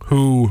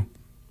who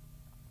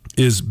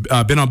is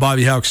been on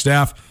Bobby Hauck's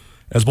staff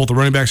as both the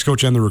running backs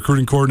coach and the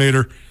recruiting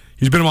coordinator.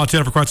 He's been in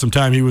Montana for quite some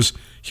time. He was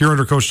here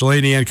under Coach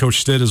Delaney and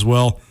Coach Stitt as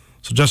well.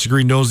 So Justin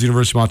Green knows the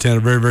University of Montana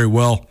very, very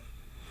well.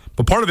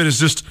 But part of it is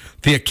just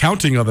the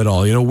accounting of it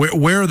all. You know,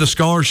 where are the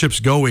scholarships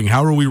going?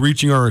 How are we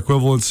reaching our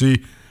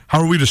equivalency? How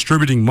are we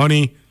distributing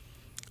money?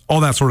 All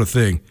that sort of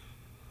thing.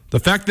 The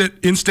fact that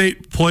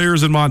in-state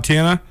players in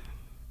Montana,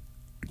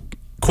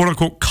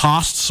 quote-unquote,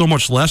 cost so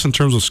much less in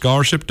terms of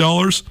scholarship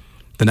dollars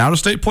than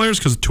out-of-state players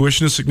because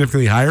tuition is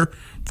significantly higher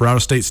for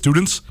out-of-state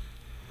students,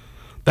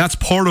 that's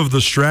part of the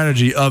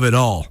strategy of it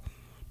all.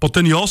 But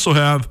then you also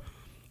have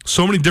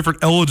so many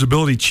different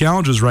eligibility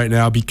challenges right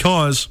now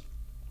because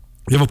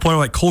you have a player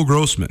like Cole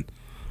Grossman,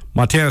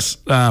 Montana's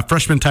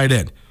freshman tight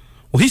end.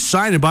 Well, he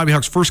signed in Bobby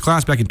Hauck's first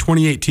class back in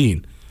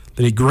 2018.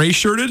 Then he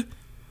gray-shirted,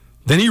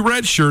 then he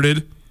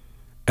red-shirted,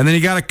 and then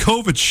he got a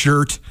COVID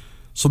shirt.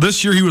 So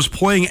this year he was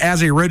playing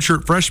as a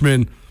redshirt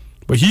freshman,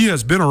 but he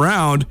has been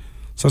around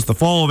since the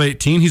fall of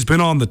 18. He's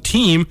been on the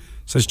team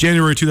since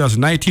January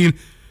 2019.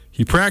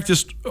 He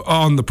practiced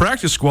on the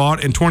practice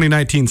squad in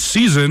 2019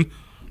 season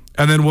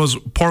and then was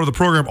part of the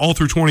program all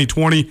through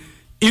 2020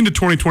 into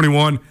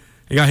 2021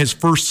 and got his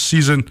first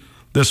season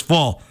this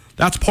fall.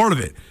 That's part of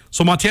it.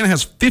 So Montana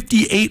has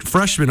 58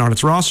 freshmen on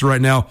its roster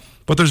right now,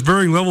 but there's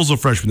varying levels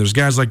of freshmen. There's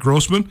guys like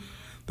Grossman.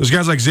 There's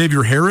guys like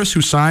Xavier Harris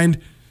who signed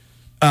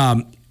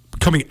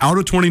coming out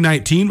of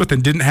 2019 but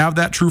then didn't have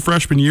that true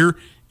freshman year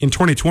in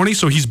 2020.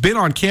 So he's been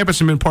on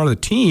campus and been part of the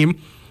team,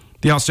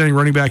 the outstanding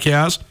running back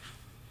has,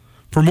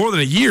 for more than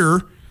a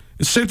year.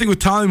 It's the same thing with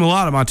Tommy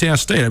Millott at Montana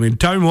State. I mean,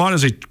 Tommy Millott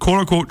is a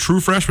quote-unquote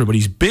true freshman, but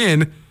he's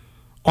been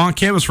on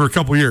campus for a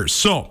couple years.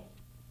 So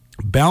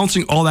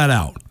balancing all that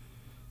out,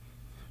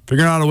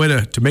 figuring out a way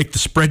to make the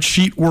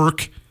spreadsheet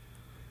work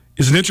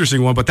is an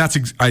interesting one, but that's,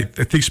 I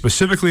think,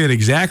 specifically and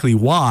exactly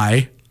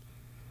why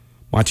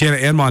Montana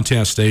and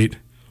Montana State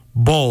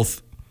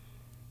both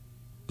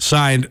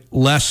signed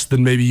less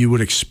than maybe you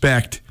would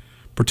expect,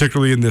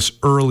 particularly in this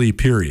early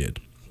period.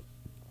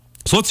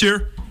 So let's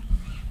hear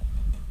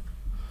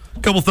a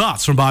couple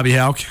thoughts from Bobby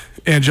Hauck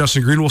and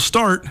Justin Green. We'll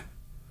start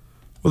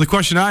with a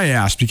question I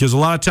asked, because a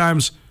lot of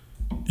times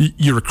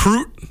you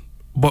recruit,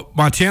 but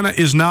Montana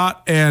is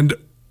not and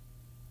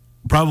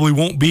probably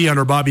won't be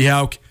under Bobby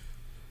Hauck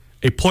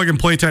a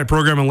plug-and-play type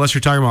program unless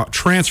you're talking about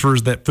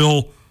transfers that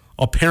fill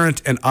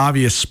apparent and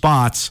obvious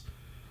spots.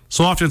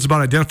 So often it's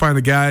about identifying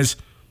the guys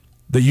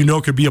that you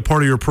know could be a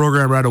part of your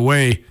program right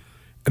away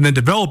and then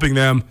developing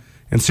them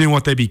and seeing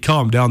what they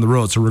become down the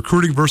road. So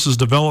recruiting versus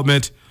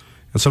development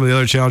and some of the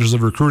other challenges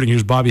of recruiting.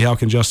 Here's Bobby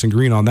Hauck and Justin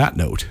Green on that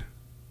note.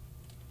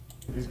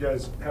 These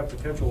guys have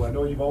potential. I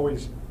know you've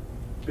always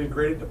been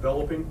great at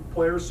developing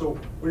players. So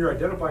when you're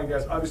identifying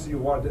guys, obviously you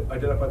want to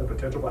identify the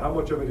potential, but how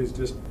much of it is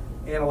just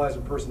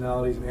analyzing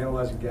personalities and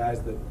analyzing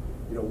guys that,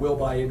 you know, will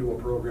buy into a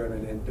program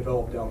and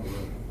develop down the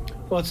road?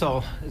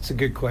 Well, it's a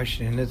good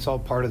question, and it's all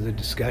part of the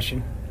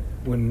discussion.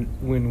 When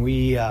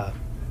we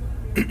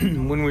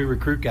when we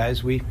recruit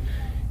guys, we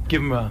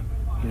give them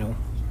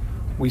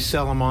we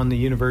sell them on the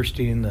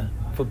university and the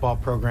football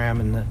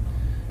program and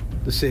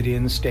the city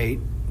and the state,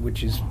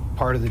 which is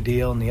part of the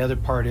deal, and the other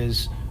part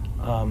is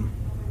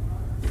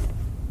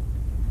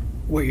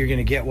what you're going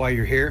to get while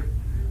you're here.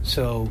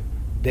 So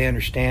they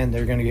understand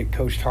they're going to get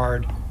coached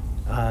hard.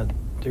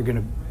 They're going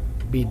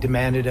to be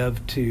demanded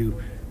of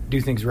to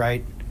do things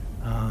right.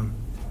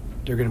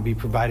 They're going to be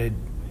provided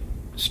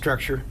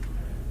structure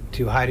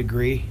to a high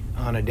degree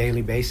on a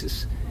daily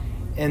basis.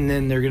 And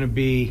then they're going to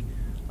be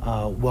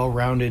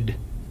well-rounded,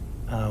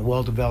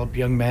 well-developed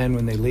young men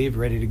when they leave,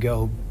 ready to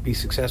go be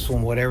successful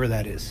in whatever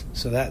that is.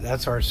 So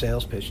that's our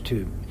sales pitch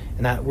too.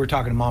 And that we're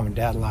talking to mom and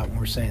dad a lot when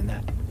we're saying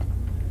that,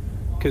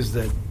 because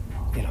the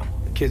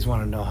kids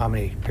want to know how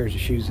many pairs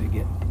of shoes they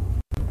get.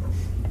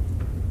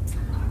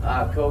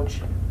 Coach,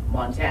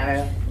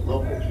 Montana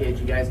local kids.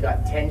 You guys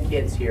got 10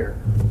 kids here.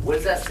 What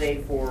does that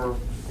say for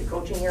the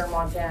coaching here in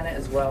Montana,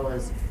 as well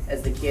as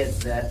the kids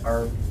that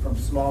are from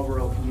small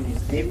rural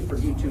communities? Maybe for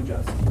you too,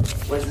 Justin.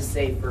 What does it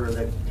say for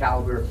the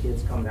caliber of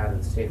kids coming out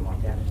of the state of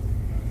Montana?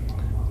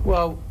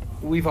 Well,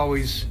 we've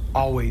always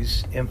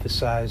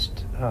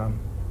emphasized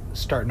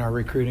starting our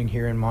recruiting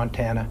here in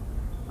Montana.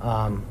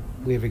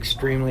 We have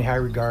extremely high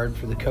regard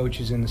for the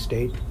coaches in the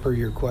state, per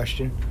your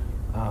question.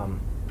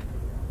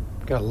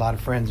 Got a lot of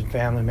friends and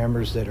family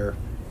members that are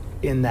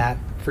in that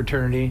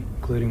fraternity,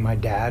 including my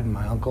dad and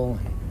my uncle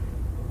and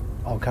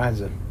all kinds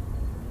of,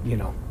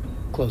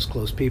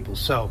 close people.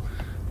 So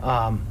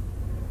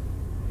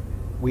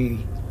we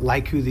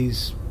like who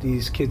these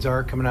kids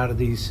are coming out of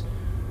these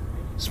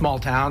small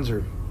towns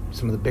or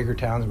some of the bigger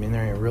towns. I mean,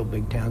 they're in real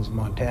big towns in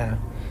Montana.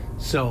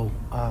 So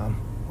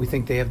we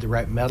think they have the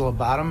right mettle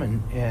about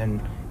them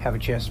and have a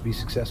chance to be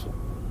successful.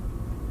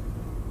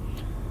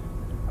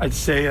 I'd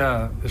say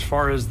as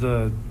far as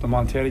the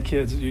Montana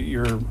kids,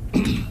 you're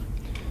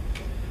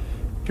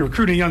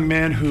recruiting a young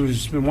man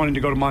who's been wanting to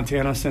go to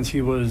Montana since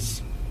he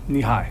was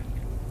knee-high.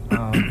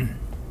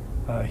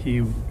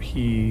 He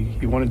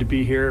wanted to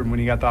be here, and when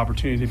he got the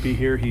opportunity to be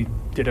here, he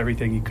did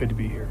everything he could to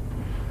be here.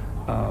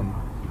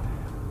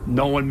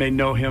 No one may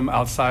know him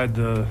outside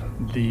the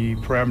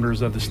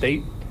parameters of the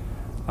state,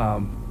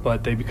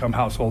 but they become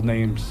household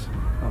names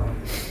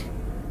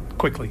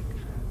quickly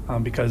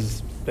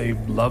because they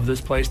love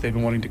this place. They've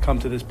been wanting to come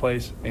to this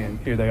place, and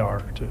here they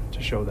are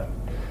to show that.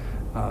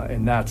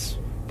 And that's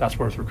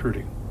worth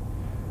recruiting.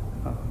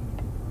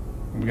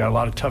 We got a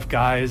lot of tough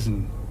guys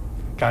and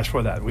guys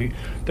for that.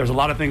 There's a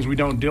lot of things we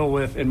don't deal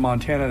with in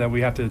Montana that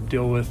we have to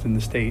deal with in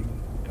the state,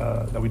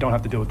 that we don't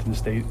have to deal with in the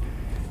state.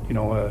 We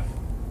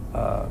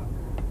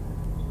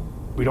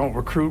don't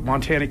recruit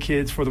Montana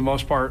kids for the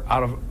most part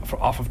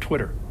off of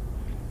Twitter.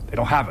 They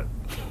don't have it.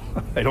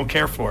 They don't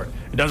care for it.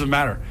 It doesn't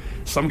matter.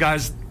 Some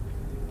guys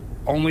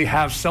only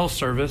have cell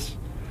service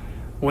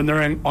when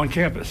they're on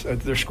campus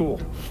at their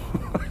school.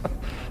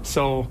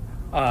 So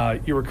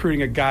you're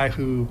recruiting a guy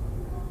who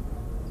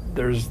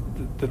there's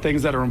the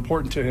things that are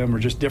important to him are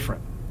just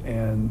different,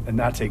 and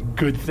that's a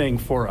good thing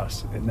for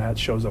us, and that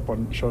shows up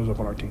on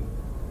our team.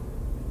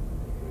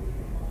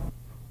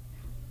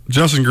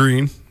 Justin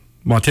Green,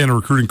 Montana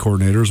recruiting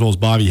coordinator, as well as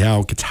Bobby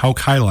Hauck. It's Hauck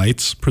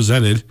Highlights,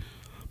 presented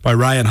by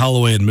Ryan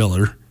Holloway and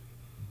Miller.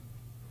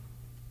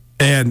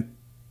 And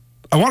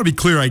I want to be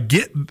clear, I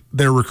get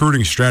their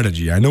recruiting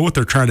strategy. I know what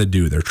they're trying to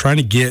do. They're trying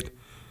to get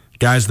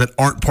guys that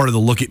aren't part of the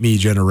look at me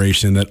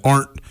generation, that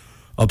aren't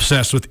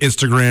obsessed with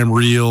Instagram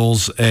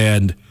reels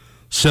and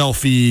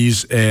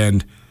selfies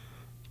and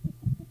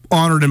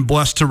honored and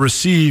blessed to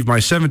receive my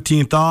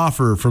 17th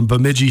offer from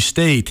Bemidji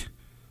State.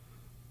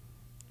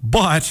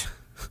 But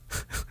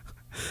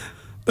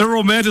they're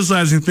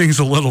romanticizing things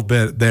a little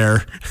bit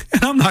there.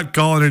 And I'm not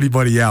calling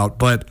anybody out,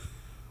 but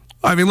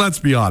I mean, let's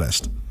be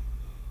honest.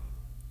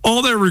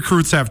 All their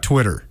recruits have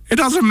Twitter. It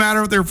doesn't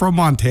matter if they're from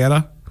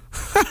Montana.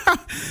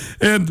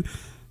 And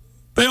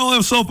they all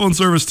have cell phone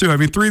service, too. I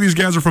mean, 3 of these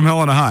guys are from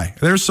Helena High.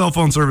 There's cell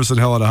phone service in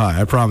Helena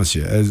High, I promise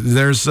you.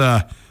 There's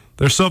cell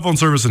phone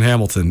service in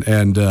Hamilton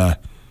and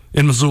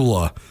in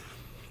Missoula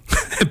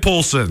and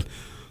Polson.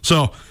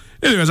 So,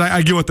 anyways,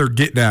 I get what they're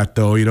getting at,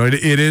 though.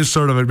 It is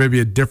sort of maybe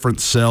a different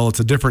sell. It's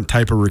a different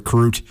type of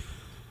recruit.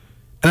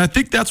 And I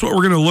think that's what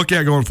we're going to look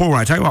at going forward.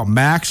 When I talk about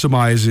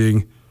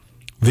maximizing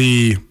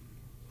the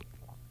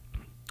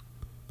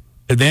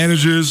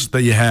advantages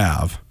that you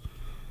have,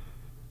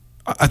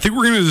 I think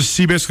we're going to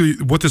see basically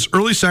what this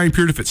early signing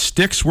period, if it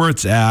sticks where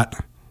it's at,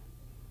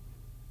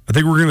 I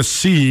think we're going to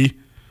see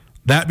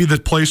that be the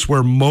place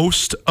where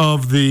most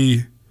of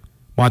the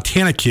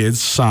Montana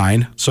kids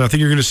sign. So I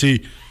think you're going to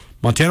see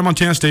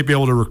Montana State be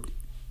able to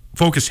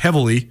focus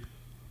heavily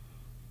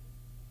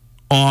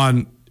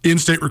on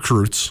in-state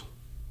recruits.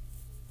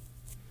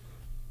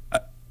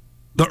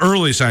 The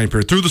early signing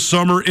period, through the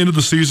summer, into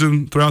the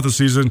season, throughout the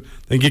season,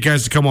 then get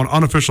guys to come on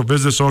unofficial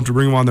visits, so don't have to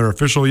bring them on their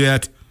official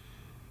yet,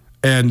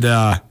 and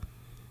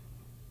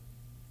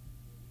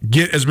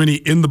get as many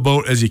in the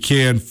boat as you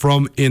can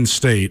from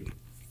in-state.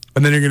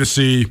 And then you're going to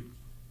see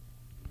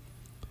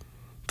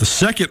the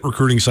second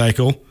recruiting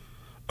cycle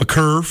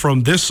occur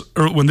from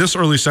when this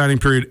early signing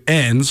period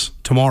ends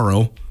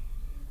tomorrow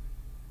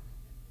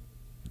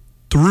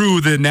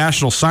through the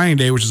National Signing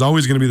Day, which is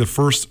always going to be the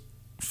first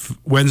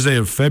Wednesday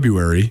of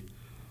February.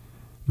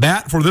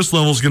 That, for this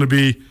level, is going to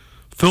be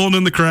filling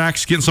in the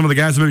cracks, getting some of the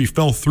guys that maybe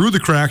fell through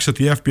the cracks at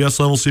the FBS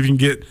level, see if you can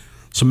get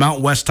some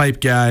Mount West type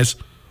guys.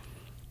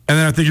 And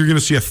then I think you're going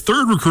to see a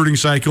third recruiting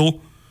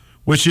cycle,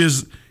 which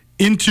is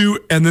into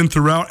and then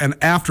throughout and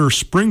after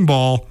spring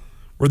ball,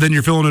 where then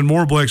you're filling in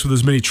more blanks with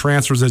as many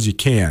transfers as you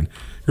can.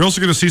 You're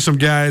also going to see some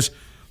guys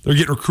that are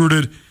getting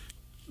recruited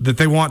that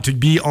they want to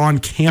be on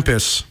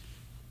campus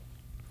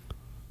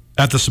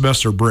at the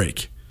semester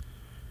break.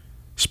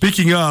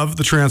 Speaking of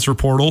the transfer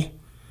portal,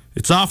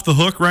 it's off the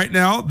hook right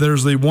now.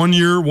 There's the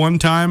 1-year,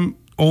 one-time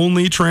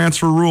only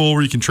transfer rule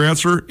where you can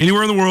transfer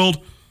anywhere in the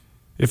world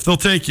if they'll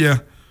take you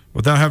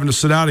without having to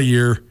sit out a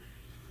year.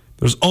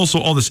 There's also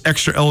all this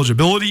extra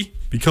eligibility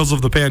because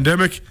of the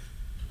pandemic.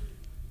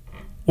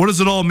 What does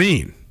it all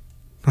mean?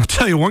 I'll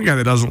tell you one guy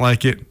that doesn't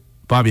like it,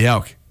 Bobby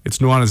Hauck. It's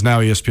Nuanez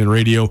Now, ESPN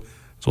Radio,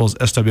 as well as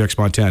SWX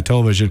Montana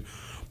Television.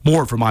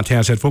 More from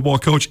Montana's head football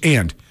coach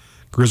and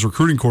Grizz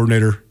recruiting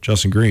coordinator,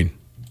 Justin Green.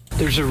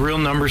 There's a real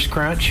numbers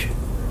crunch.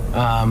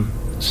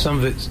 Some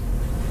of it's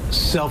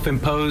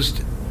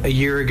self-imposed a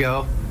year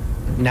ago.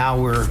 Now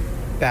we're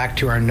back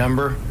to our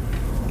number.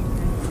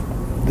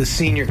 The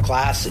senior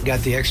class that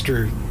got the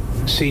extra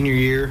senior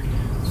year,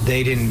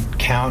 they didn't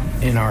count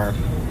in our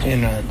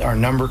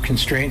number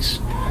constraints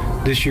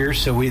this year,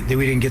 so we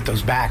didn't get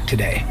those back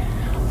today.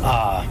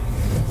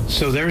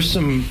 So there's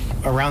some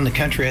around the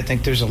country. I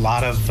think there's a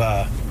lot of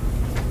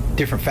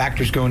different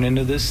factors going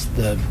into this.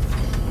 The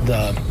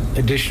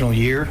additional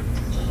year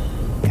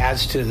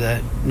adds to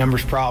the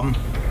numbers problem.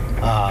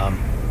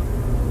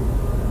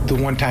 The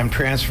one-time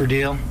transfer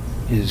deal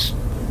is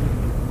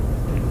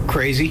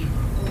crazy,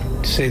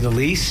 to say the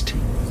least.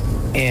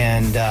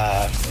 And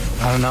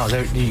I don't know.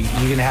 You're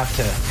going to have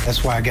to.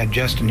 That's why I got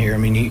Justin here. I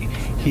mean,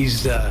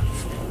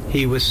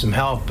 he with some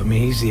help. I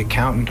mean, he's the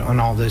accountant on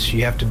all this.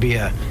 You have to be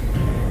a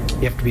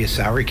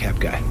salary cap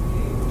guy.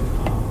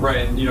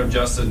 Right, and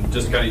Justin,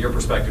 just kind of your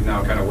perspective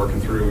now, kind of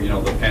working through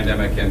the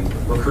pandemic and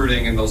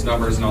recruiting and those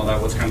numbers and all that.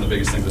 What's kind of the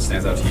biggest thing that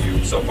stands out to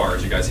you so far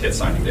as you guys hit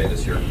signing day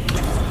this year?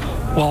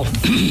 Well,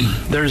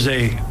 there's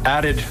a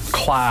added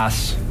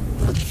class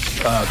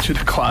to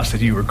the class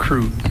that you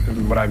recruit.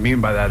 And what I mean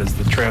by that is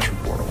the transfer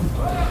portal.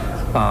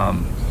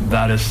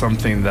 That is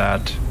something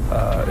that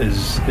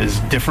is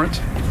different.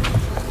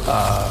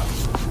 That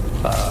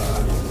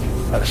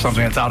is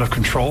something that's out of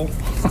control.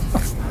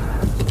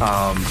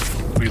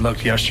 We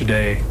looked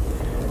yesterday,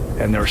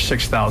 and there were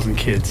 6,000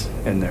 kids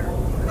in there.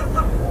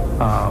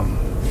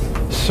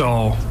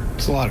 So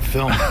it's a lot of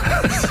film.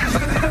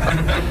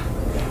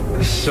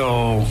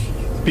 So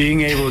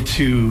being able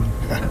to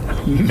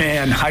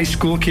man high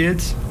school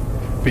kids,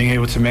 being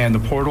able to man the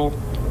portal,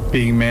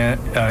 being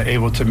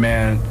able to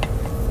man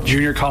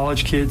junior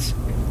college kids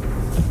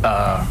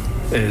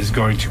is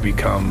going to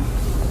become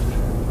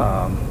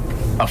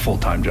a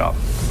full-time job.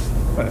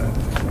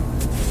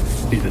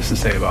 Needless to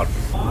say about it.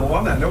 Well,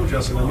 on that note,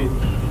 Justin, I mean,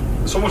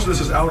 so much of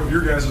this is out of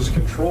your guys'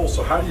 control,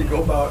 so how do you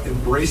go about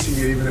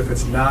embracing it even if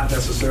it's not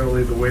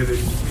necessarily the way that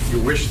you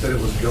wish that it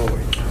was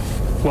going?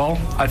 Well,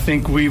 I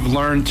think we've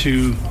learned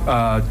to,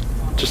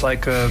 just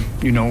like,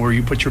 where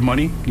you put your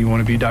money, you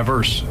want to be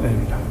diverse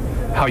in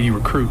how you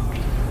recruit.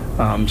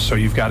 So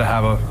you've got to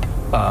have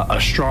a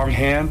strong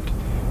hand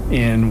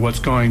in what's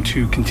going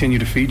to continue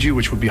to feed you,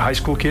 which would be high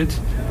school kids.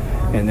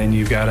 And then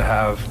you've got to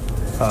have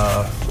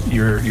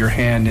your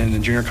hand in the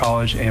junior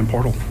college and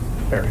portal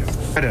area.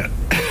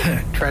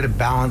 Try to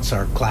balance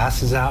our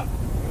classes out.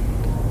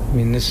 I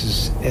mean, this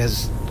is,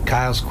 as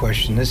Kyle's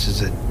question,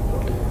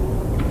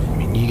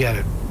 you got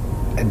to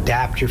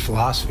adapt your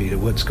philosophy to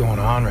what's going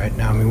on right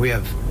now. I mean, we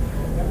have,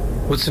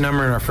 what's the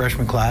number in our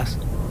freshman class?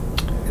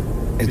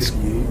 It's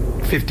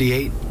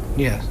 58.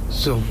 Yeah,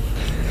 so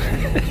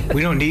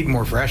we don't need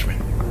more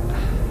freshmen.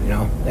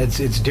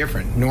 It's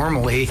different.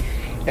 Normally,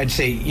 I'd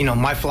say,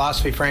 my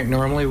philosophy, Frank,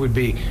 normally would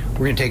be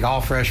we're going to take all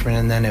freshmen,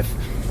 and then if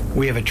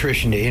we have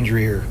attrition to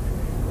injury or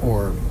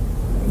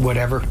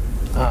whatever,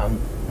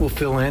 we'll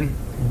fill in.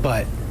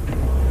 But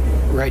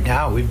right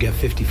now, we've got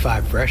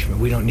 55 freshmen.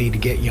 We don't need to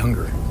get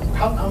younger.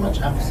 How much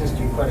emphasis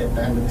do you put at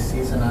the end of the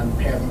season on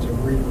having to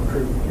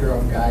recruit your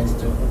own guys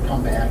to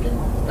come back and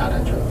not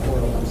enter the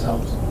portal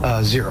themselves?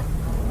 Zero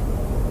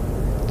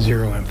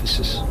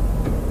emphasis.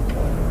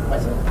 Why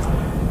is that?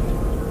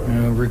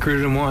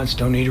 Recruited them once,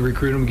 don't need to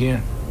recruit them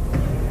again.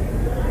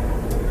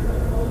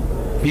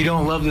 If you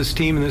don't love this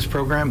team and this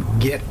program,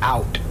 get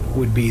out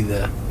would be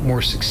the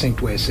more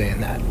succinct way of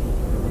saying that.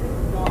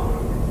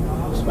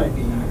 This might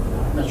be,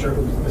 I'm not sure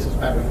who this is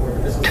better for,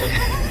 but this is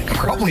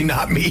probably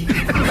not me.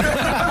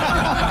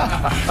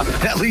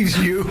 That leaves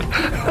you.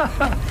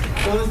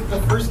 Well,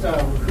 the first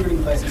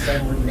recruiting class you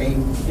said were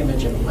name,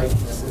 image, and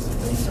likenesses and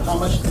things. So how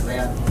much does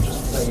that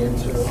just play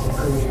into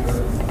recruiting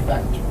or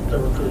affect the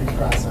recruiting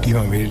process? You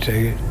want me to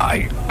take it?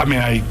 I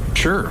mean,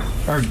 sure.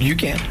 Or you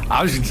can.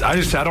 I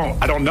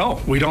don't know.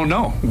 We don't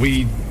know.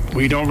 We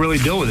don't really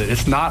deal with it.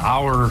 It's not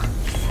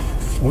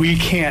we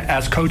can't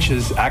as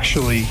coaches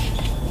actually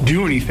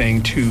do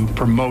anything to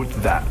promote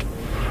that.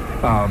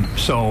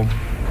 So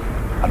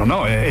I don't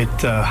know.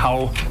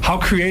 How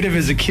creative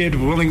is a kid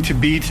willing to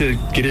be to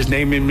get his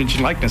name, image,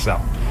 and likeness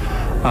out?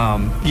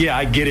 Yeah,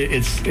 I get it.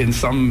 It's in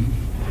some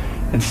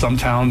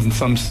towns and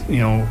some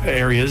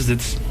areas.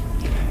 It's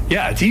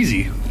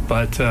easy,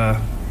 but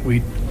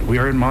we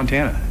are in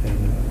Montana,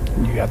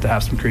 and you have to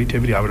have some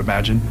creativity, I would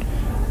imagine,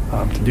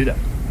 to do that.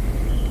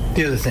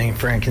 The other thing,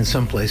 Frank, in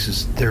some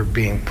places they're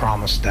being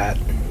promised that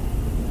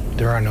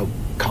there are no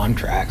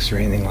contracts or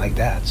anything like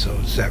that. So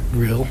is that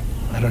real?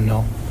 I don't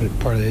know. But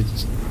part of it,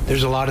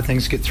 there's a lot of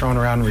things get thrown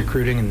around in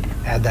recruiting, and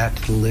add that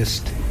to the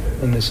list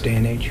in this day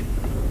and age.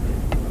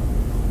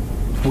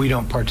 We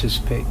don't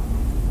participate.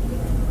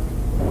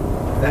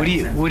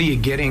 What are you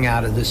getting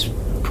out of this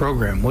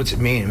program? What's it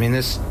mean? I mean,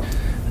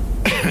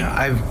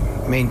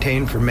 I've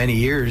maintained for many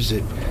years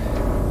that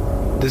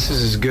this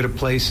is as good a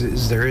place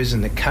as there is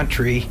in the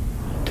country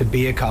to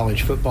be a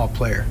college football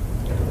player.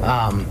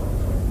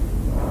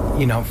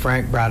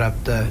 Frank brought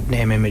up the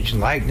name, image,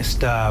 and likeness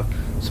stuff,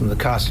 some of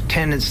the cost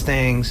attendance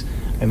things.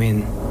 I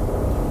mean,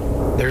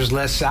 there's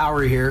less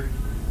salary here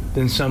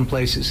than some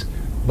places,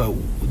 but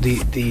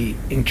the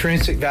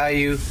intrinsic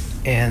value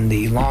and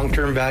the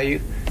long-term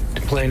value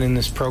to playing in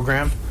this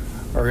program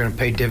are going to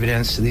pay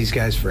dividends to these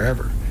guys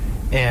forever.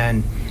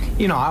 And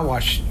we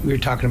were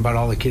talking about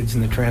all the kids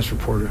in the transfer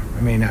portal.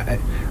 I mean, I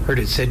heard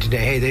it said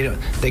today, hey,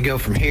 they go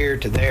from here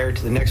to there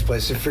to the next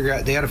place. They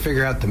got to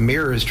figure out the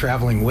mirror is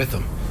traveling with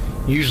them.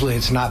 Usually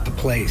it's not the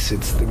place,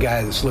 it's the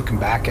guy that's looking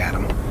back at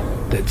them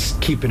that's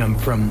keeping them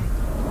from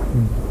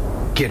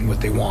getting what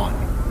they want.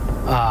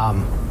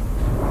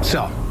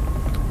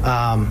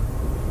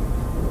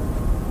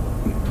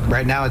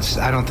 Right now,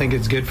 I don't think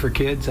it's good for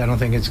kids. I don't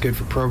think it's good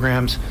for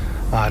programs.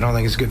 I don't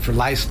think it's good for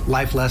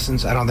life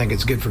lessons. I don't think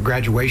it's good for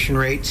graduation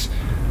rates.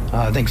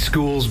 I think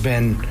school's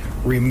been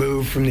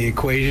removed from the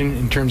equation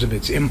in terms of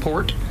its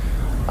import.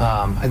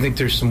 I think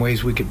there's some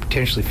ways we could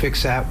potentially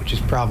fix that, which is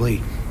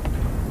probably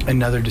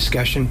another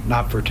discussion,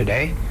 not for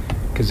today,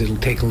 because it'll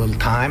take a little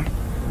time.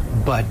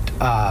 But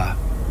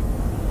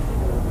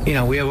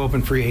we have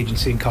open free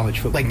agency in college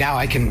football. Like now,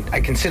 I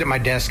can sit at my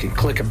desk and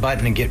click a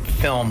button and get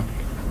film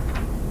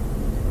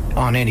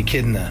on any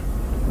kid in the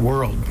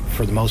world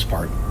for the most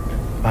part.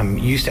 I'm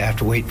used to have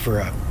to wait for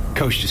a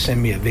coach to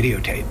send me a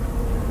videotape.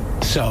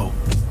 So,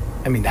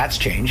 I mean, that's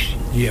changed.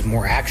 You have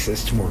more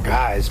access to more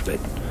guys, but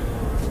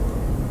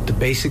the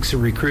basics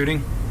of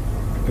recruiting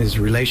is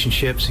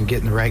relationships and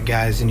getting the right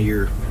guys into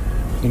your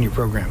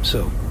program.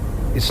 So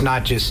it's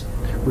not just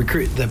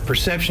the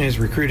perception is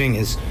recruiting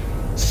is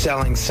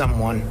selling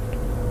someone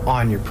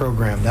on your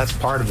program. That's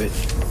part of it.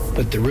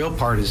 But the real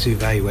part is the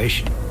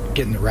evaluation,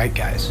 getting the right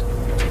guys.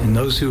 And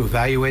those who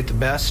evaluate the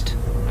best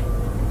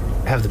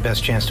have the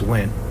best chance to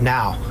win.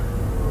 Now,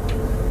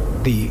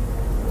 the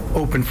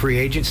open free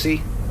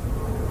agency,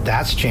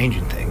 that's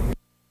changing things.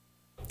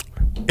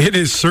 It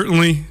is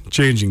certainly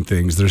changing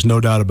things. There's no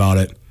doubt about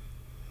it.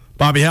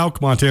 Bobby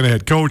Hauck, Montana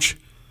head coach.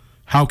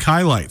 Hauck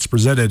Highlights,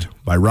 presented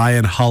by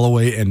Ryan,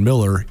 Holloway, and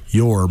Miller,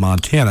 your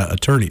Montana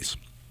attorneys.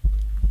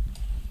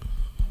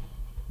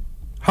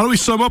 How do we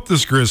sum up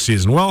this Grizz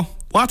season? Well,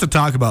 a lot to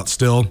talk about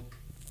still.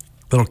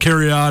 That'll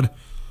carry on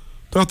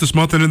throughout this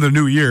month and into the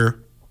new year.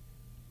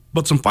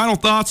 But some final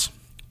thoughts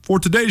for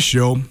today's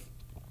show,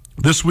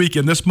 this week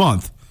and this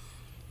month.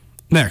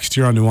 Next,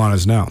 here on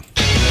Nuanez Now.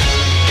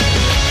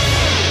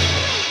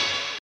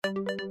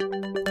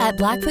 At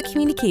Blackfoot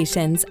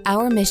Communications,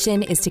 our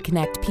mission is to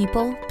connect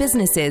people,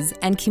 businesses,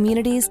 and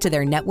communities to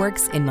their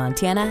networks in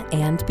Montana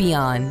and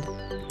beyond.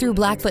 Through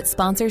Blackfoot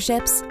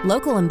sponsorships,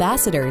 local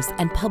ambassadors,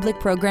 and public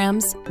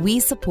programs, we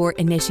support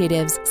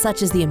initiatives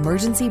such as the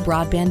Emergency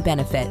Broadband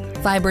Benefit,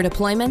 fiber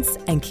deployments,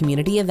 and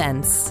community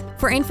events.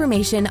 For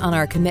information on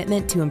our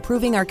commitment to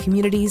improving our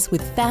communities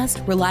with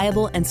fast,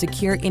 reliable, and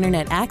secure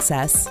internet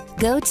access,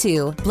 go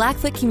to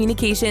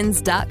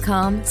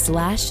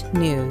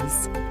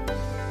blackfootcommunications.com/news.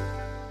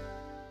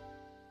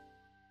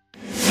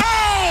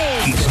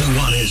 It's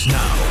Nuanez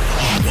Now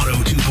on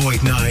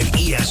 102.9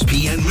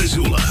 ESPN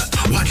Missoula.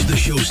 Watch the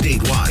show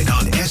statewide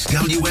on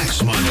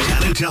SWX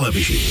Montana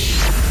Television.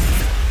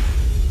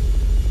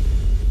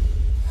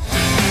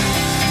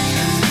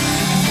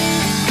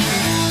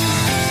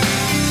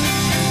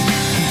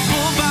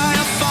 Pulled by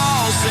a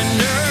false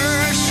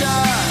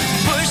inertia,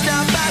 pushed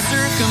out by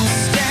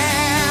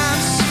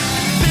circumstance,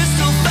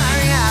 pistol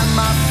firing at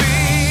my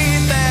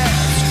feet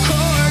that's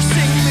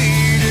coursing me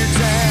to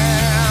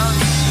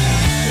dance.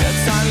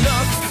 Yes, I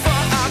look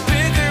for a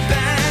bigger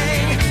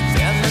bang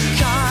than the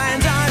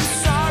kind I'm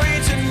sorry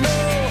to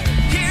know.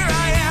 Here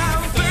I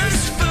am,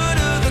 first foot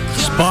of the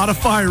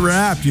Spotify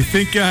Wrapped. You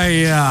think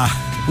I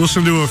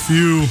listened to a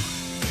few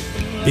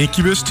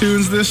Incubus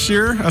tunes this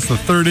year? That's the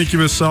third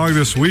Incubus song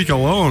this week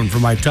alone for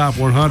my top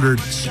 100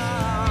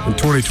 in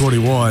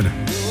 2021.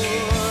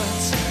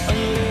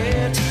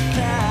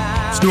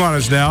 It's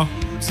Nuanez Now.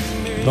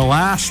 The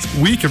last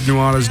week of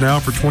Nuanez Now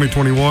for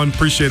 2021.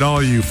 Appreciate all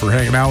of you for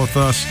hanging out with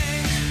us.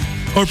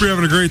 Hope you're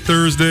having a great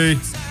Thursday.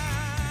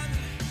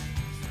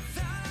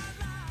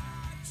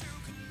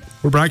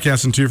 We're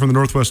broadcasting to you from the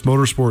Northwest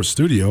Motorsports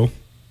studio.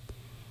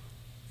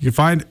 You can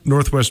find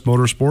Northwest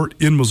Motorsport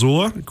in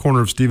Missoula,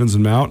 corner of Stevens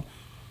and Mount.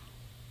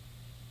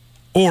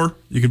 Or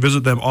you can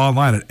visit them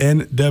online at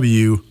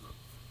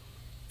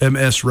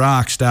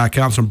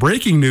nwmsrocks.com. Some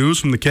breaking news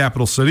from the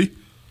capital city.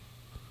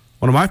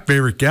 One of my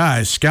favorite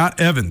guys, Scott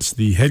Evans,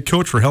 the head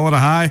coach for Helena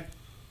High.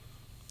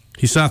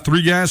 He saw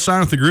 3 guys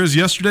sign with the Grizz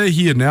yesterday.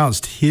 He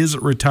announced his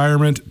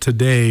retirement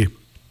today.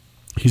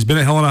 He's been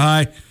at Helena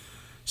High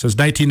since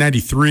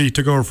 1993. He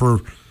took over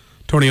for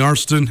Tony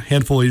Arnston a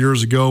handful of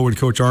years ago when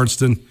Coach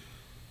Arnston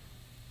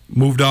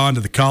moved on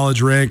to the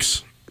college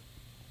ranks.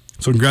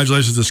 So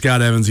congratulations to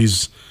Scott Evans.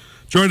 He's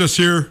joined us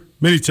here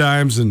many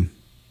times, and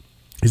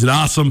he's an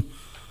awesome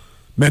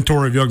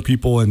mentor of young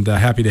people, and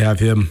happy to have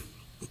him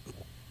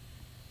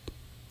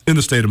in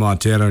the state of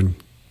Montana. And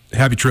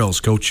happy trails,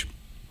 Coach.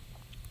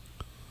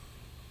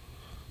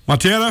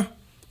 Montana,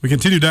 we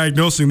continue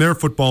diagnosing their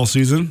football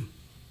season.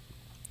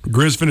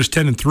 Grizz finished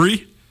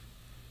 10-3.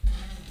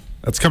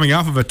 That's coming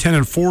off of a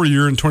 10-4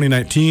 year in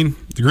 2019.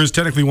 The Grizz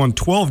technically won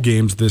 12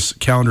 games this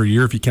calendar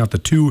year if you count the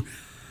 2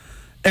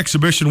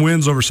 exhibition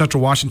wins over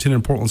Central Washington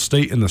and Portland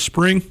State in the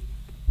spring.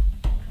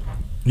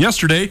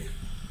 Yesterday,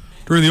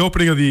 during the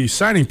opening of the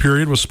signing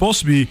period, was supposed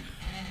to be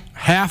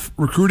half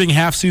recruiting,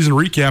 half season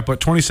recap, but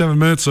 27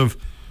 minutes of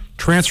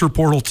transfer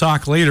portal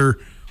talk later.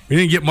 We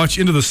didn't get much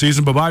into the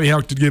season, but Bobby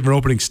Hauck did give an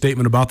opening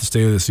statement about the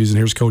state of the season.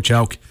 Here's Coach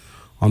Hauck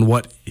on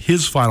what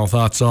his final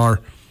thoughts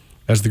are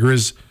as the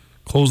Grizz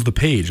close the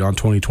page on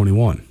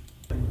 2021.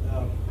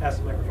 Pass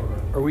the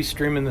microphone. Are we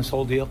streaming this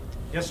whole deal?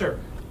 Yes, sir.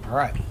 All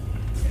right.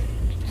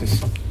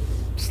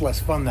 It's less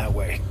fun that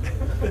way.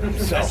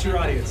 That's your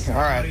audience. All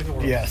right.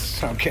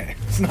 Yes. Okay.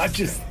 It's not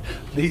just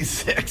these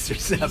 6 or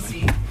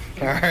 7.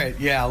 All right.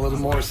 Yeah, a little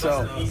more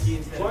so.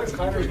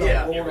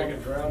 Yeah. Yeah. We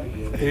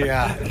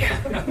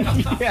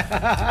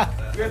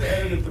had to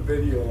edit the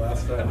video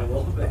last time a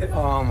little bit.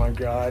 Oh my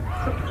God.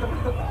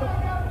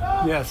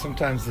 Yeah.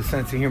 Sometimes the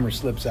sense of humor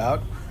slips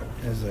out.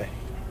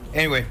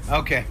 Anyway.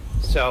 Okay.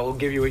 So we'll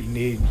give you what you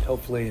need,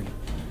 hopefully, and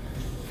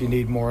if you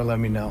need more, let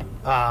me know.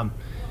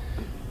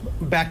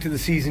 Back to the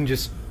season,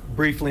 just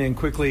briefly and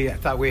quickly. I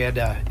thought we had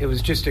it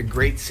was just a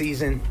great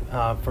season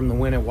from the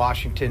win at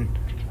Washington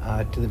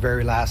to the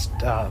very last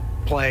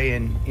play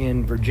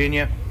in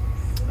Virginia,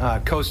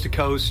 coast to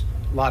coast.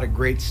 A lot of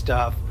great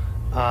stuff.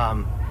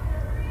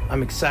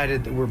 I'm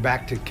excited that we're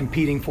back to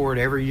competing for it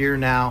every year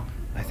now.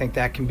 I think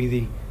that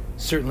can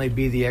certainly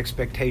be the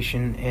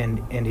expectation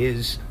and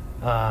is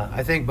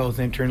I think both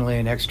internally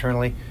and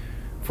externally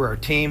for our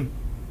team.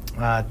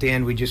 At the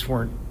end, we just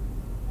weren't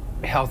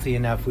healthy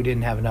enough. We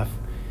didn't have enough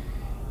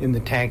in the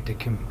tank to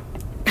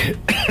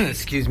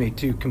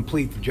to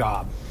complete the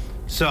job.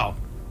 So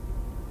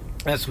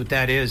that's what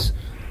that is.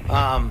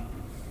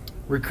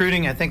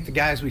 Recruiting, I think the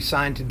guys we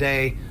signed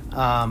today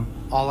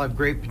all have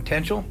great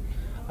potential.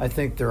 I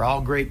think they're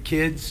all great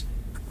kids.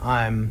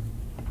 I'm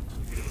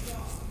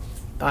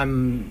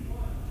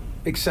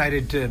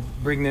excited to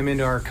bring them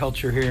into our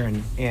culture here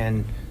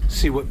and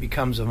see what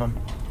becomes of them.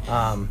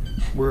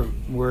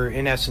 We're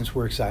in essence,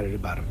 we're excited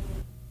about them.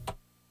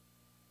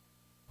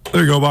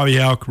 There you go, Bobby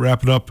Hauck,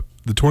 wrapping up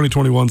the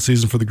 2021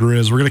 season for the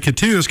Grizz. We're going to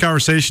continue this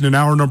conversation in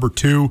hour number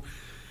 2.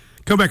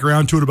 Come back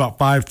around to it about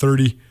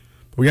 5:30.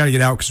 But we got to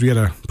get out because we had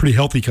a pretty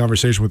healthy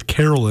conversation with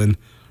Carolyn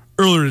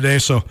earlier today,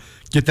 so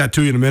get that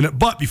to you in a minute.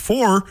 But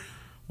before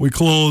we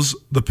close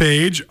the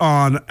page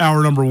on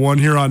hour number 1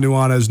 here on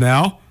Nuanez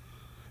Now,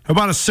 how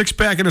about a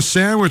 6-pack and a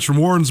sandwich from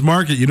Warden's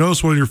Market? You know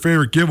it's one of your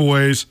favorite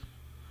giveaways.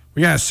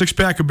 We got a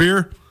 6-pack of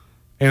beer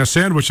and a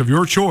sandwich of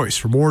your choice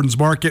from Warden's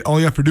Market. All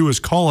you have to do is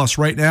call us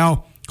right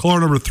now.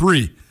 Caller number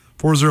 3,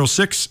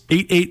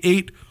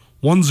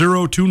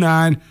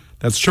 406-888-1029.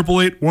 That's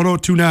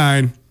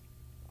 888-1029.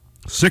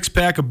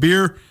 6-pack of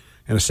beer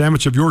and a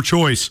sandwich of your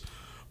choice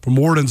from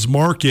Warden's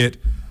Market,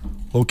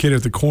 located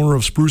at the corner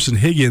of Spruce and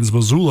Higgins,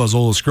 Missoula's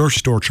oldest grocery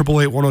store.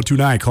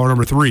 888-1029. Caller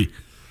number 3.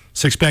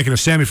 6-pack and a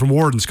Sammy from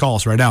Warden's. Call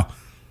us right now.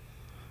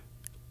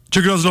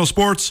 Chico Doesn't Know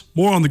Sports.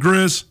 More on the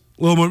Grizz.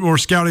 A little bit more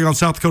scouting on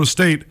South Dakota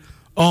State.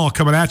 All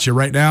coming at you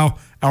right now.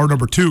 Hour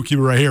number 2. Keep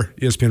it right here.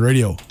 ESPN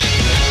Radio.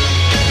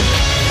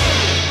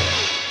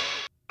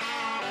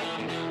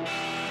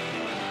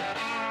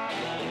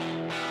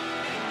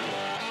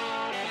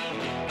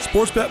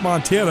 Sportsbet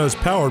Montana is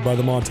powered by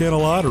the Montana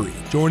Lottery.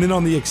 Join in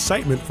on the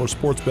excitement for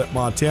Sportsbet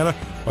Montana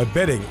by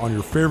betting on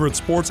your favorite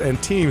sports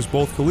and teams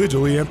both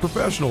collegially and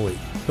professionally.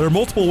 There are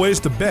multiple ways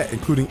to bet,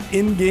 including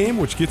in-game,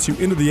 which gets you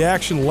into the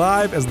action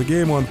live as the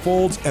game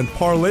unfolds, and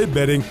parlay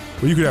betting,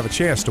 where you could have a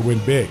chance to win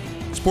big.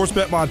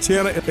 Sportsbet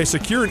Montana, a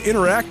secure and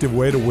interactive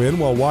way to win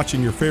while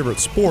watching your favorite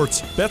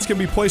sports. Bets can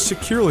be placed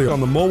securely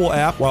on the mobile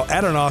app while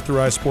at an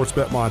authorized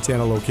Sportsbet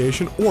Montana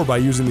location or by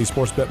using the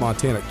Sportsbet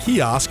Montana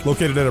kiosk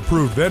located at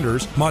approved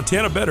vendors.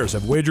 Montana bettors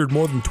have wagered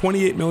more than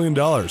 $28 million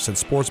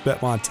since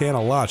Sportsbet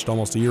Montana launched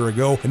almost a year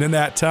ago, and in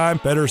that time,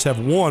 bettors have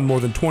won more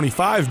than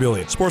 $25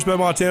 million. Sportsbet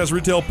Montana's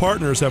retail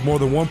partners have more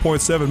than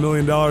 $1.7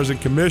 million in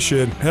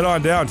commission. Head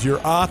on down to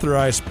your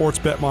authorized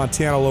Sportsbet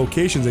Montana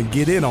locations and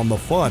get in on the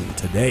fun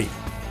today.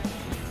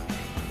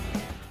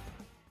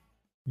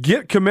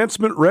 Get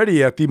commencement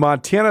ready at the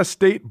Montana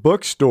State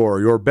Bookstore,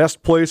 your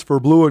best place for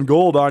blue and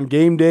gold on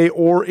game day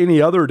or any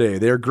other day.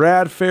 Their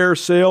grad fair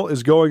sale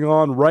is going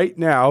on right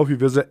now if you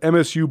visit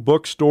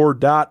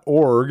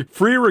msubookstore.org.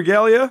 Free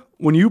regalia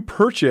when you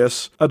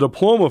purchase a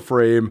diploma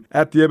frame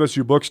at the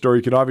MSU Bookstore.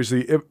 You can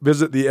obviously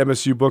visit the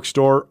MSU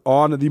Bookstore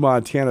on the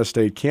Montana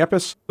State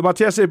campus. The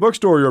Montana State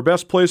Bookstore, your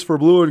best place for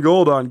blue and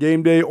gold on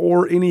game day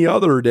or any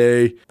other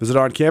day. Visit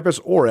on campus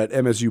or at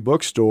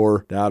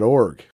msubookstore.org.